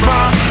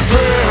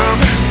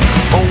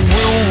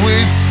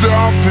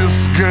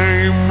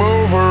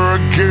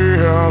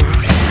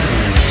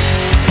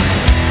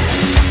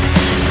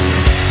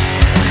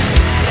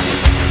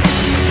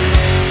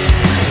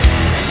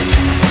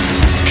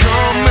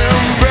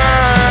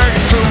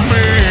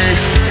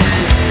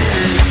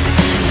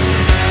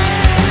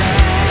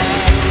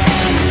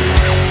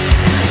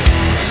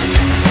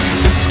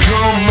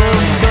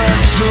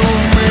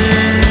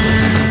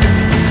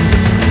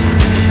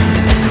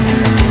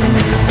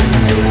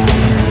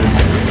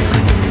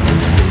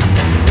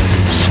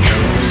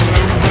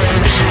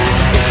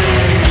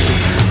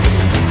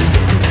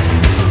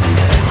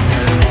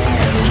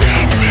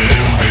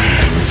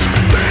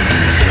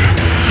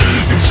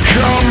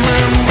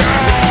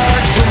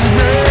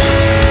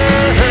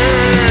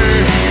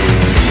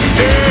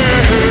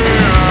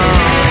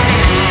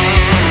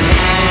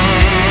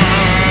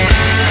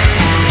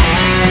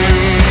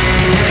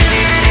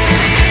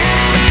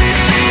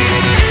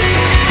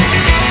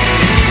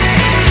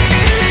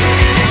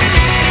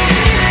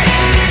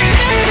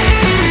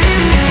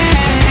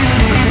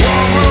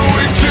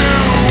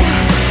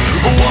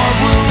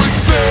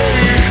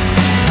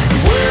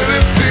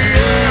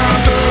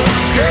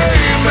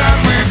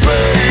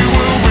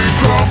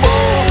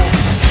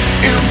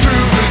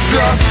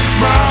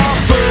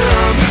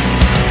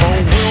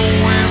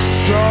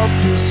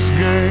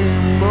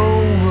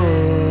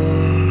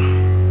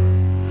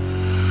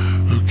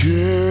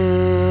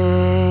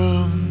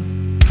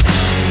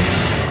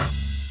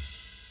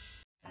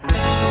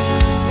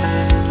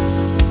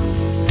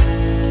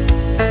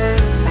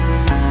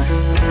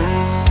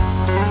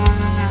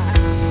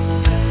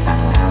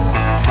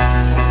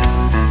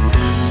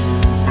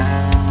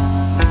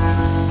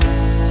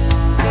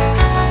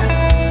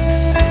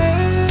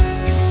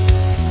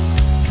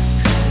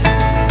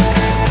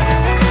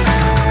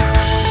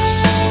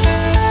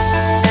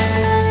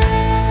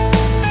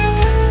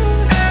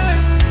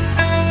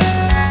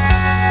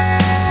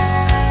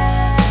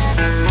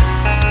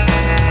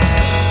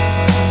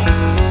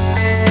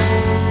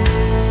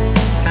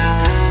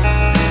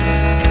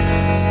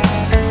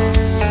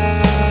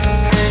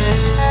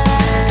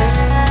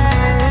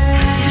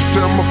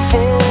stand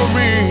before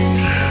me,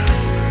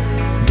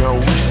 now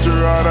we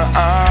stare eye to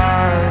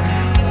eye.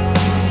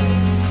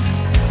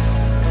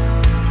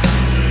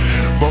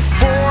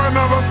 Before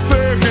another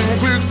second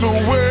clicks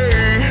away,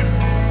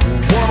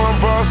 one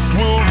of us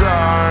will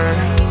die.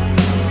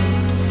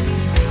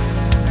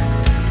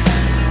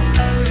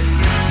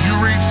 You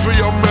reach for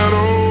your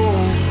medal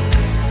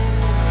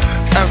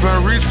as I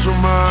reach for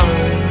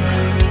mine.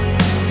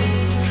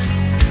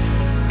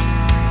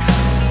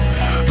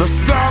 The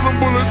sound of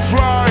bullets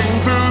flying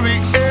through the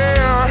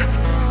air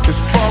is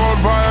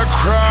followed by a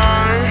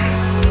cry,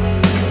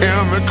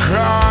 and the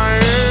crying,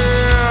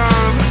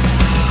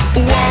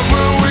 what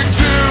will we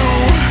do?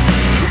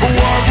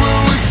 What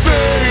will we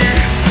say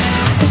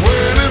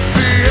when it's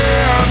the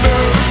end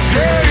of this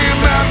game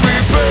that we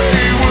play?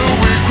 Will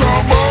we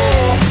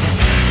crumble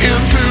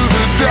into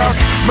the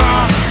dust,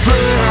 my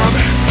friend?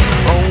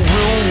 Or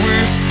will we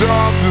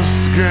start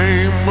this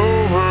game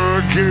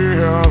over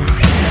again?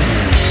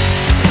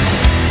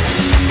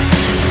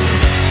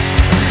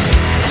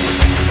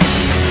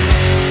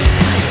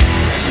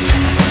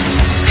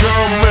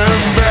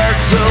 Coming back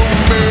to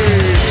me.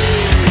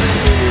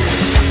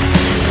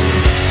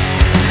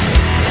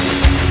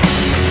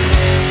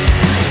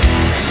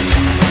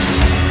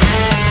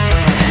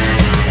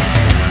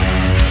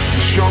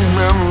 This young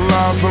man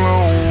lies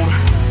alone,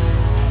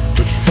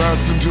 but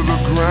fastened to the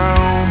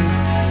ground.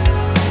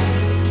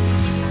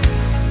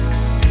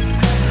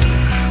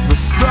 The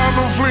sound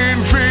of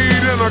fleeing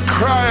feet and a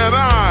crying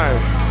eye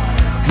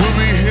will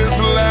be his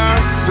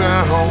last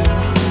sound.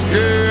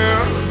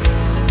 Yeah.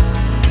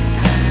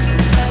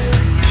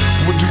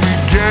 What do we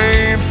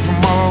gain from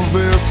all of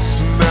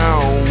this now?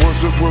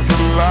 Was it worth a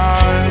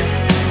life?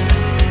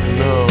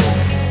 No.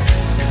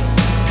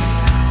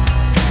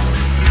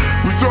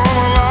 We thrown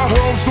all our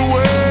hopes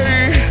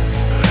away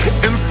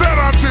and set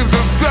our dreams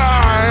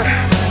aside.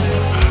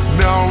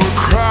 Now we're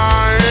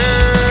crying.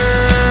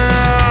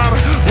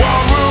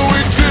 What will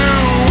we do?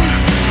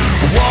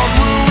 What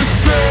will we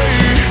say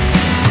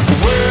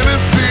when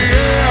it's the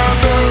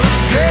end of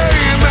this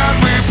game that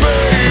we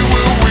play?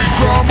 Will we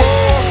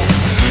crumble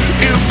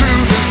into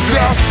the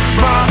dust,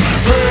 my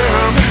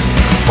friend?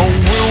 Or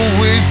will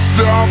we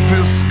start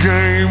this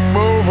game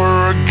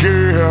over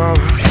again?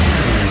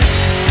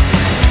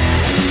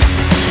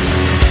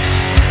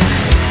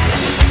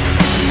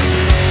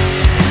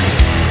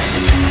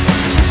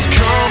 It's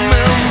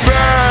coming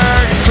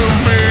back to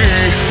me.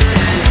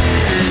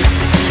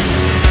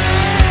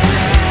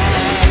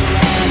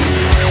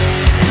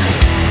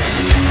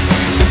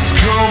 It's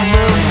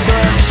coming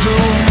back to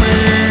me.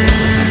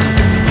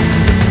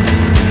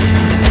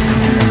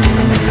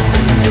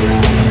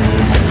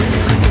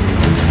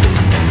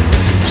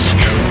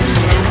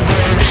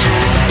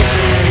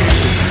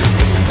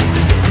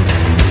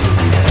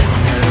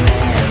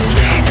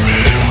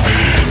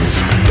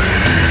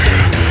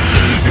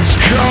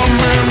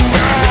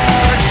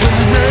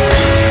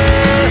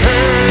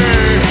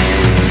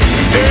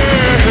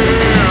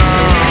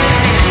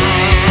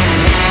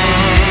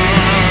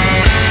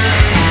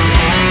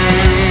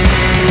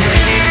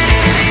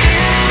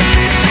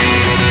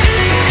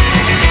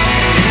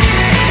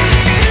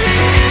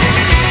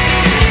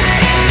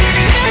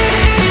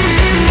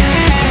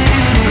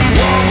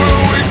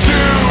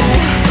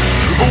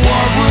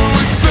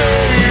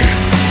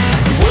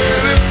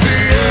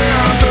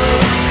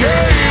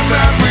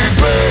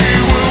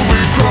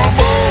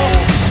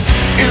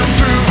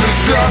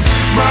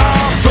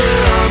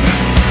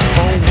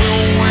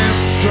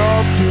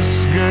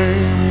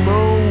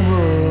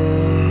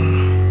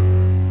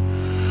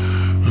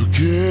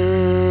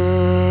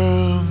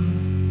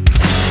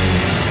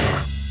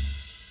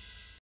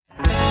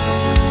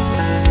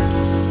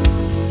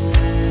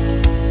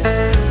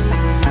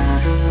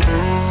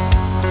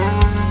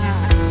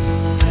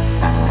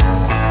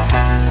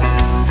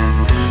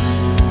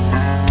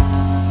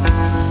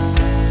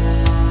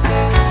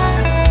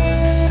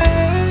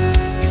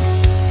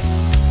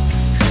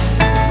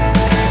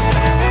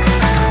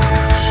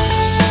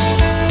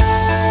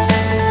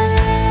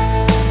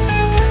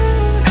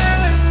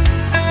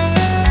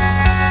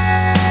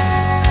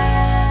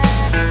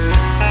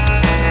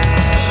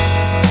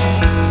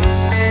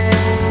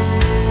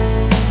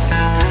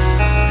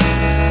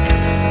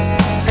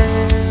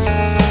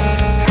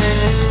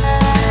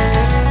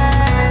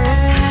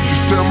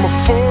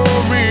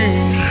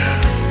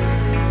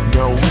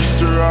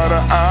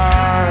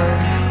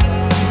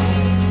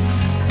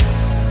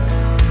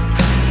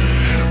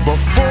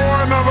 Before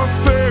another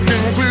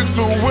second clicks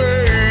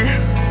away,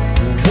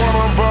 one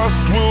of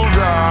us will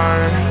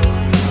die.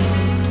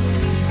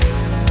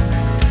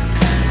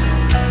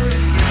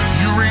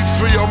 You reach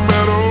for your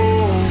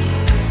medal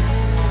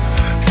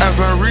as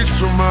I reach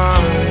for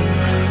mine.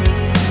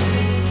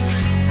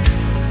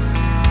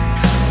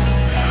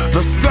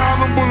 The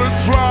sound of bullets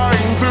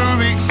flying through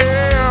the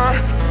air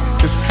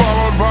is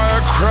followed by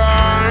a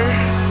cry,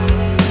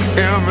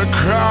 and the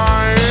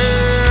crying,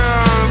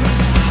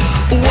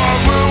 what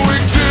will we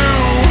do?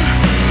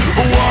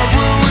 What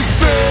will we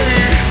say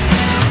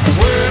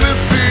when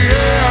it's the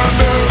end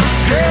of this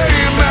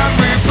game that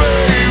we play?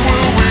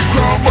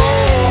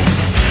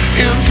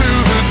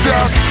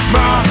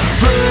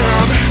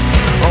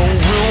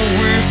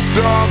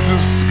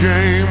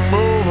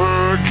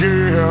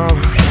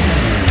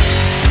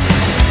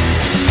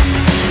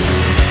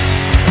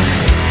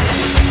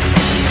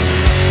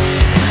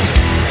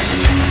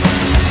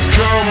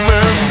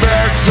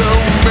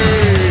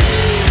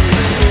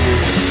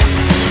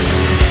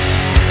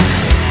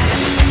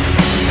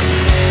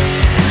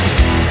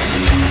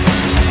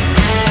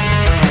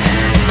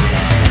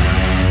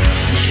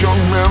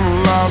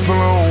 lies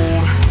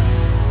alone,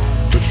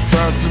 but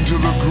fastened to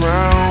the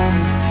ground.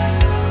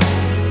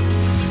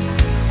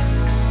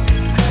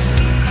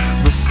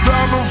 The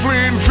sound of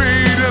fleeing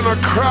feet and a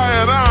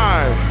crying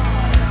eye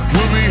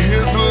will be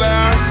his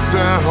last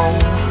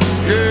sound,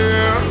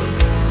 yeah.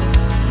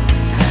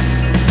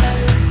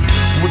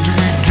 What do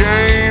we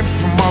gain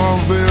from all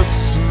of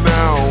this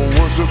now?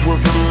 Was it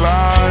worth it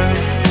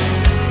alive?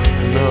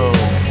 No.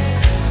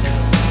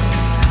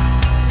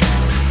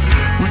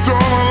 We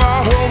thrown all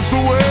our hopes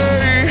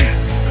away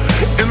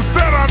and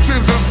set our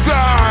dreams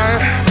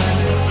aside.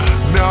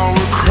 Now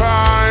we're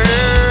crying.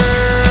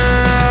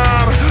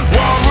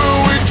 What will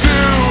we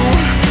do?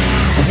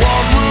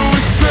 What will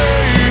we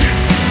say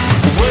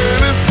when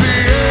it's the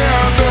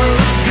end of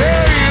this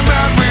game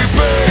that we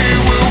play?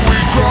 Will we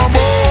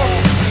crumble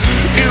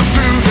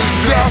into the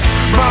dust,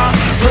 my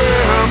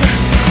friend?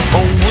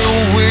 Or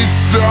will we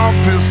start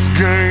this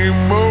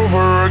game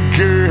over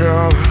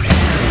again?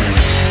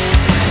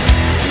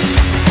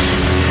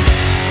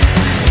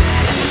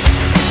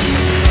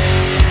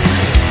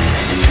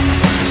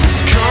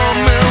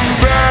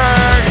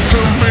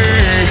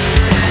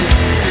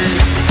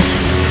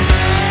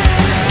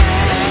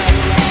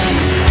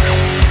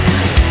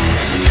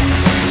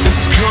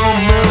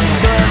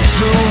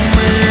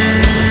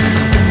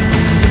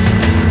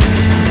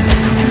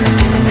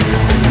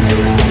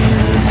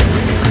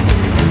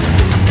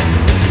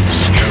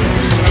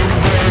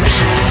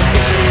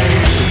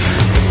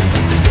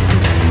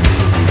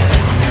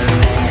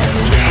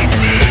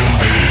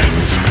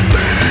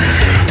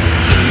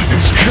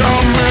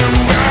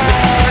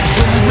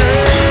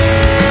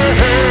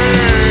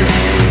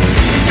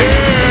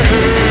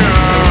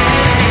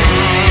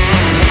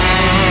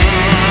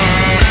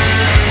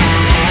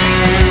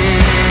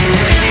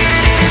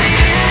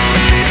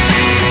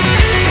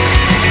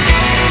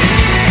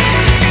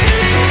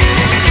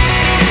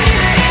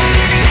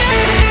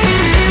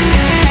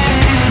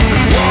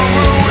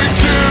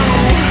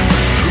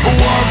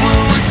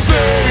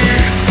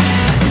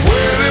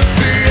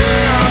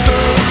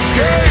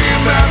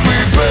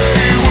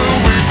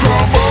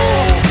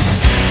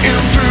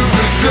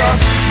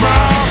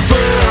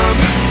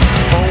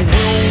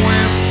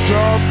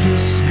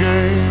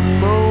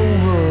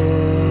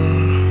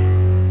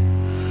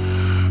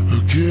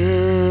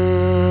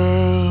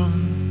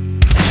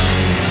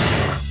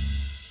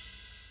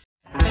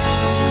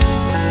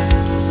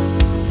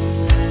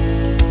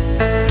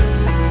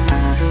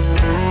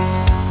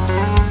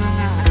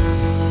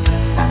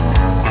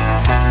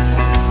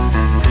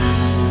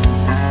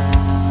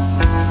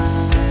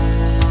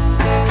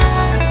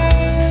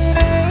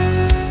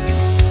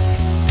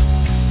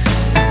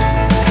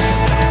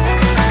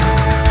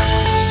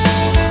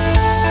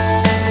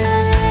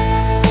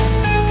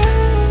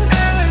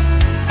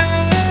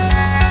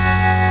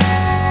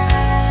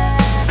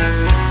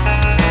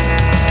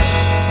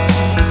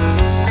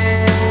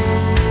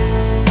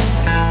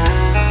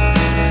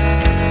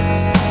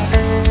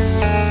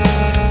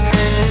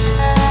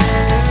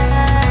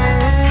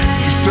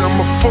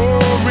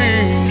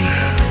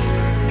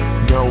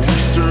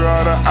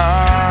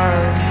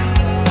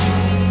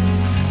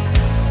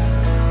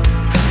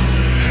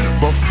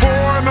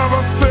 Before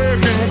another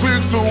second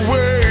clicks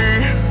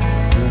away,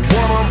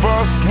 one of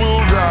us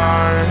will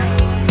die.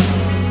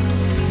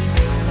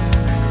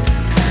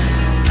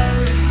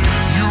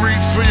 You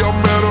reach for your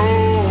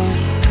medal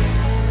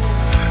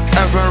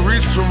as I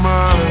reach for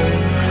mine.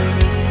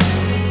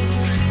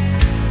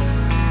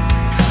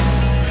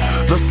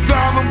 The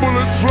sound of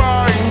bullets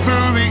flying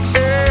through the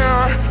air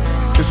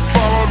is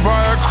followed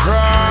by a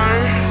cry,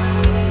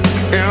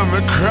 and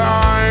the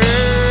crying.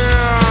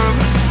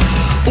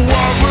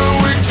 What will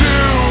we do?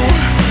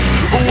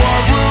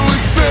 What will we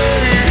say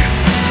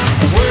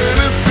when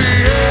it's the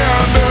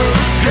end of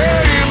this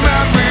game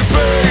that we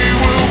play?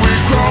 Will we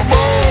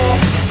crumble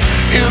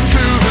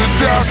into the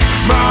dust,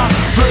 my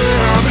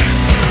friend?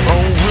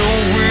 Or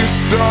will we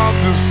start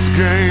this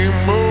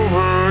game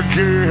over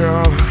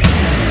again?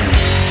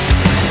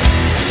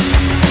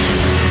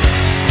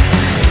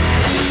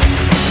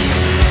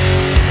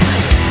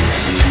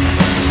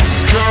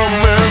 It's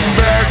coming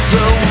back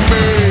to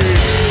me.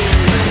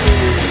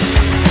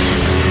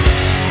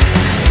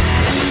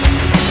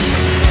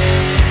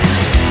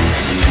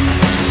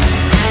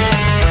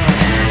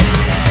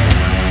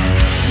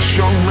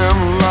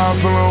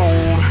 Lies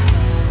alone,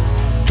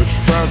 but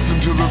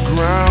fastened to the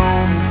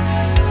ground.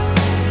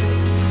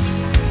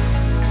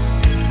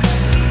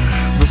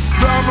 The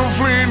sound of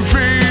fleeing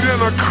feet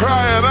and a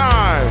crying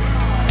eye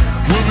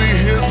will be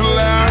his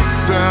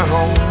last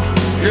sound,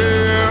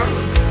 yeah.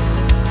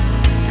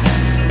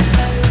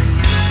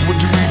 What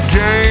do we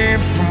gain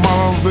from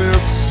all of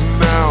this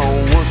now?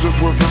 Was it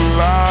worth it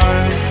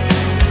alive?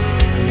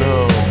 No.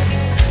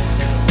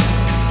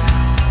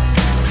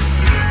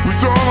 We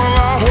thrown all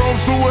our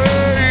hopes away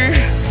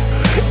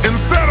and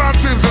set our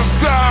dreams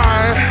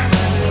aside.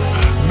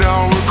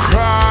 Now we're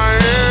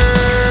crying.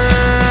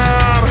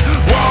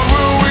 What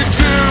will we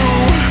do?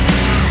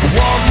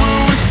 What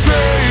will we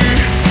say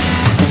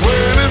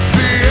when it's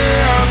the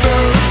end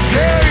of this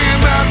game?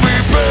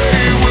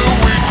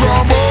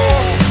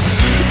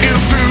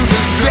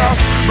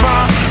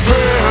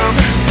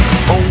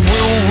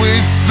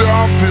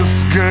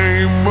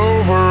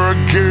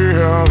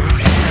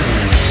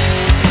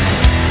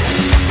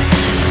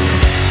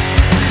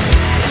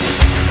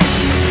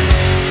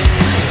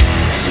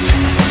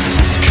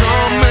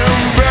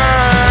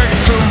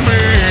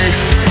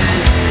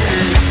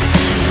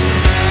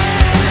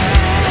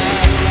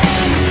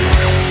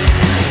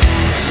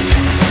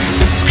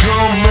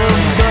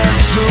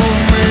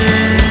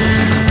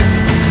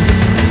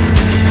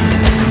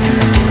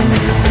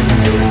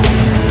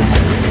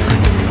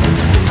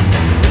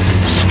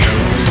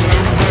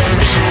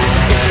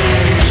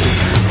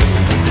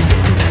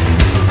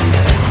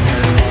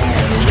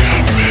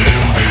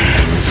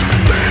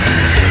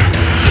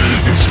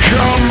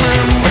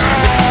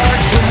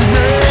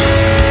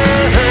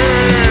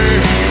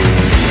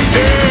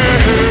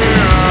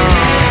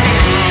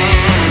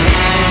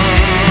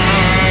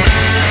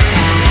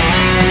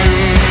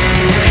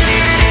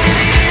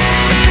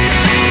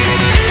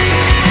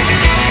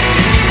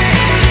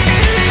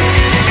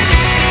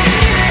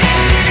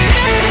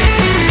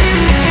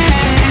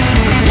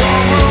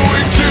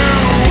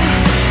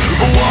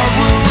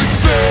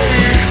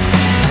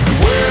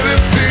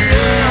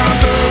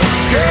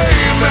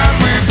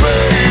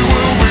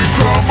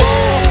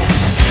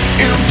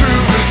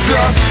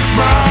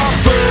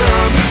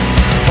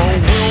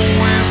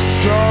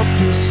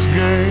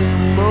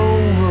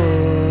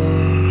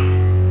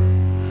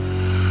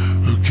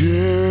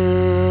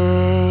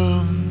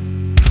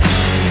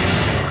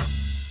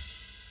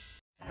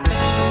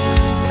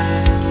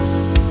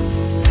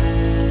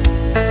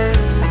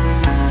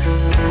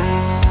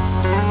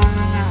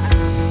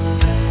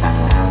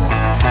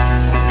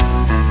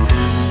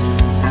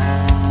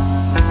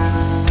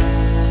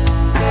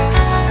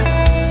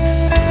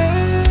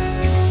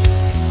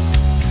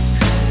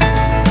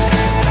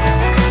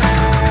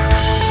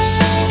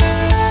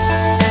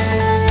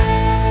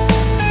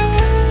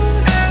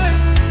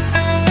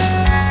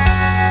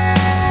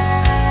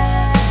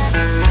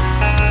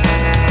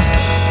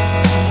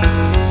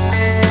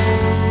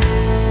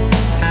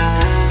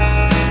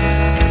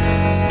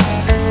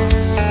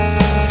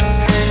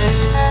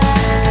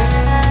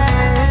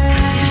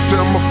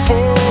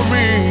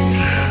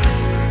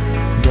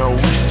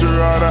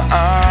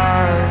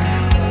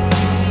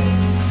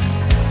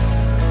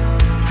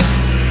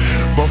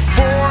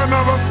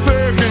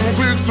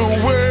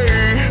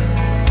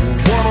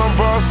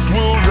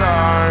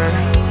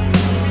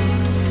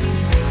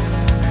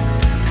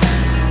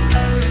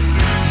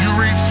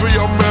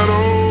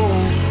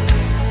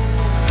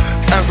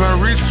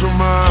 dreams were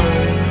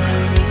mine.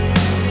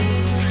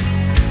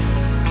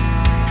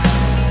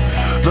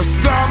 The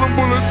sound of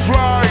bullets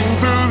flying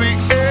through the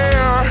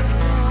air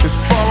is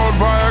followed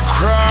by a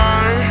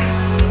cry,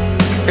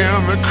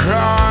 and the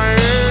crying.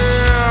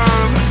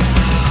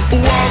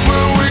 What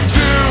will we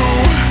do?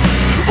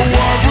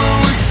 What will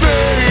we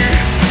say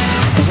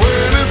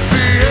when it's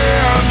the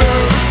end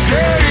of this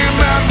game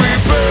that we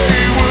play?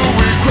 Will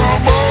we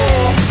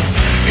crumble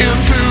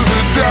into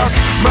the dust,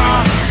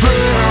 my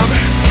friend?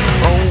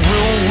 Or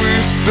will we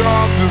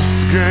start this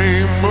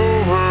game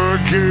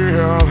over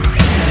again?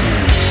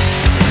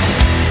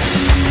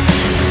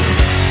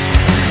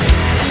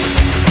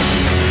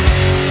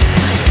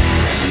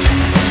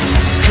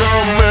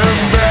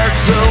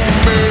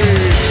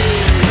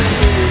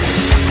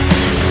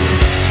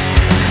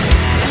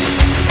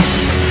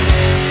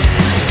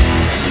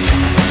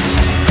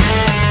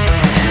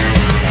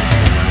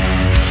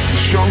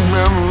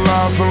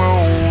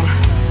 Alone,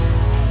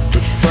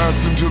 but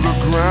fastened to the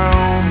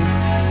ground.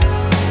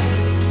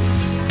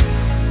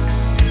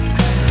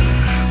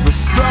 The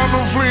sound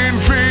of fleeing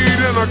feet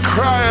and a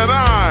crying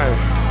eye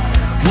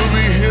will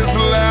be his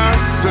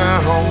last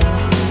sound.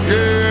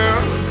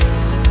 Yeah.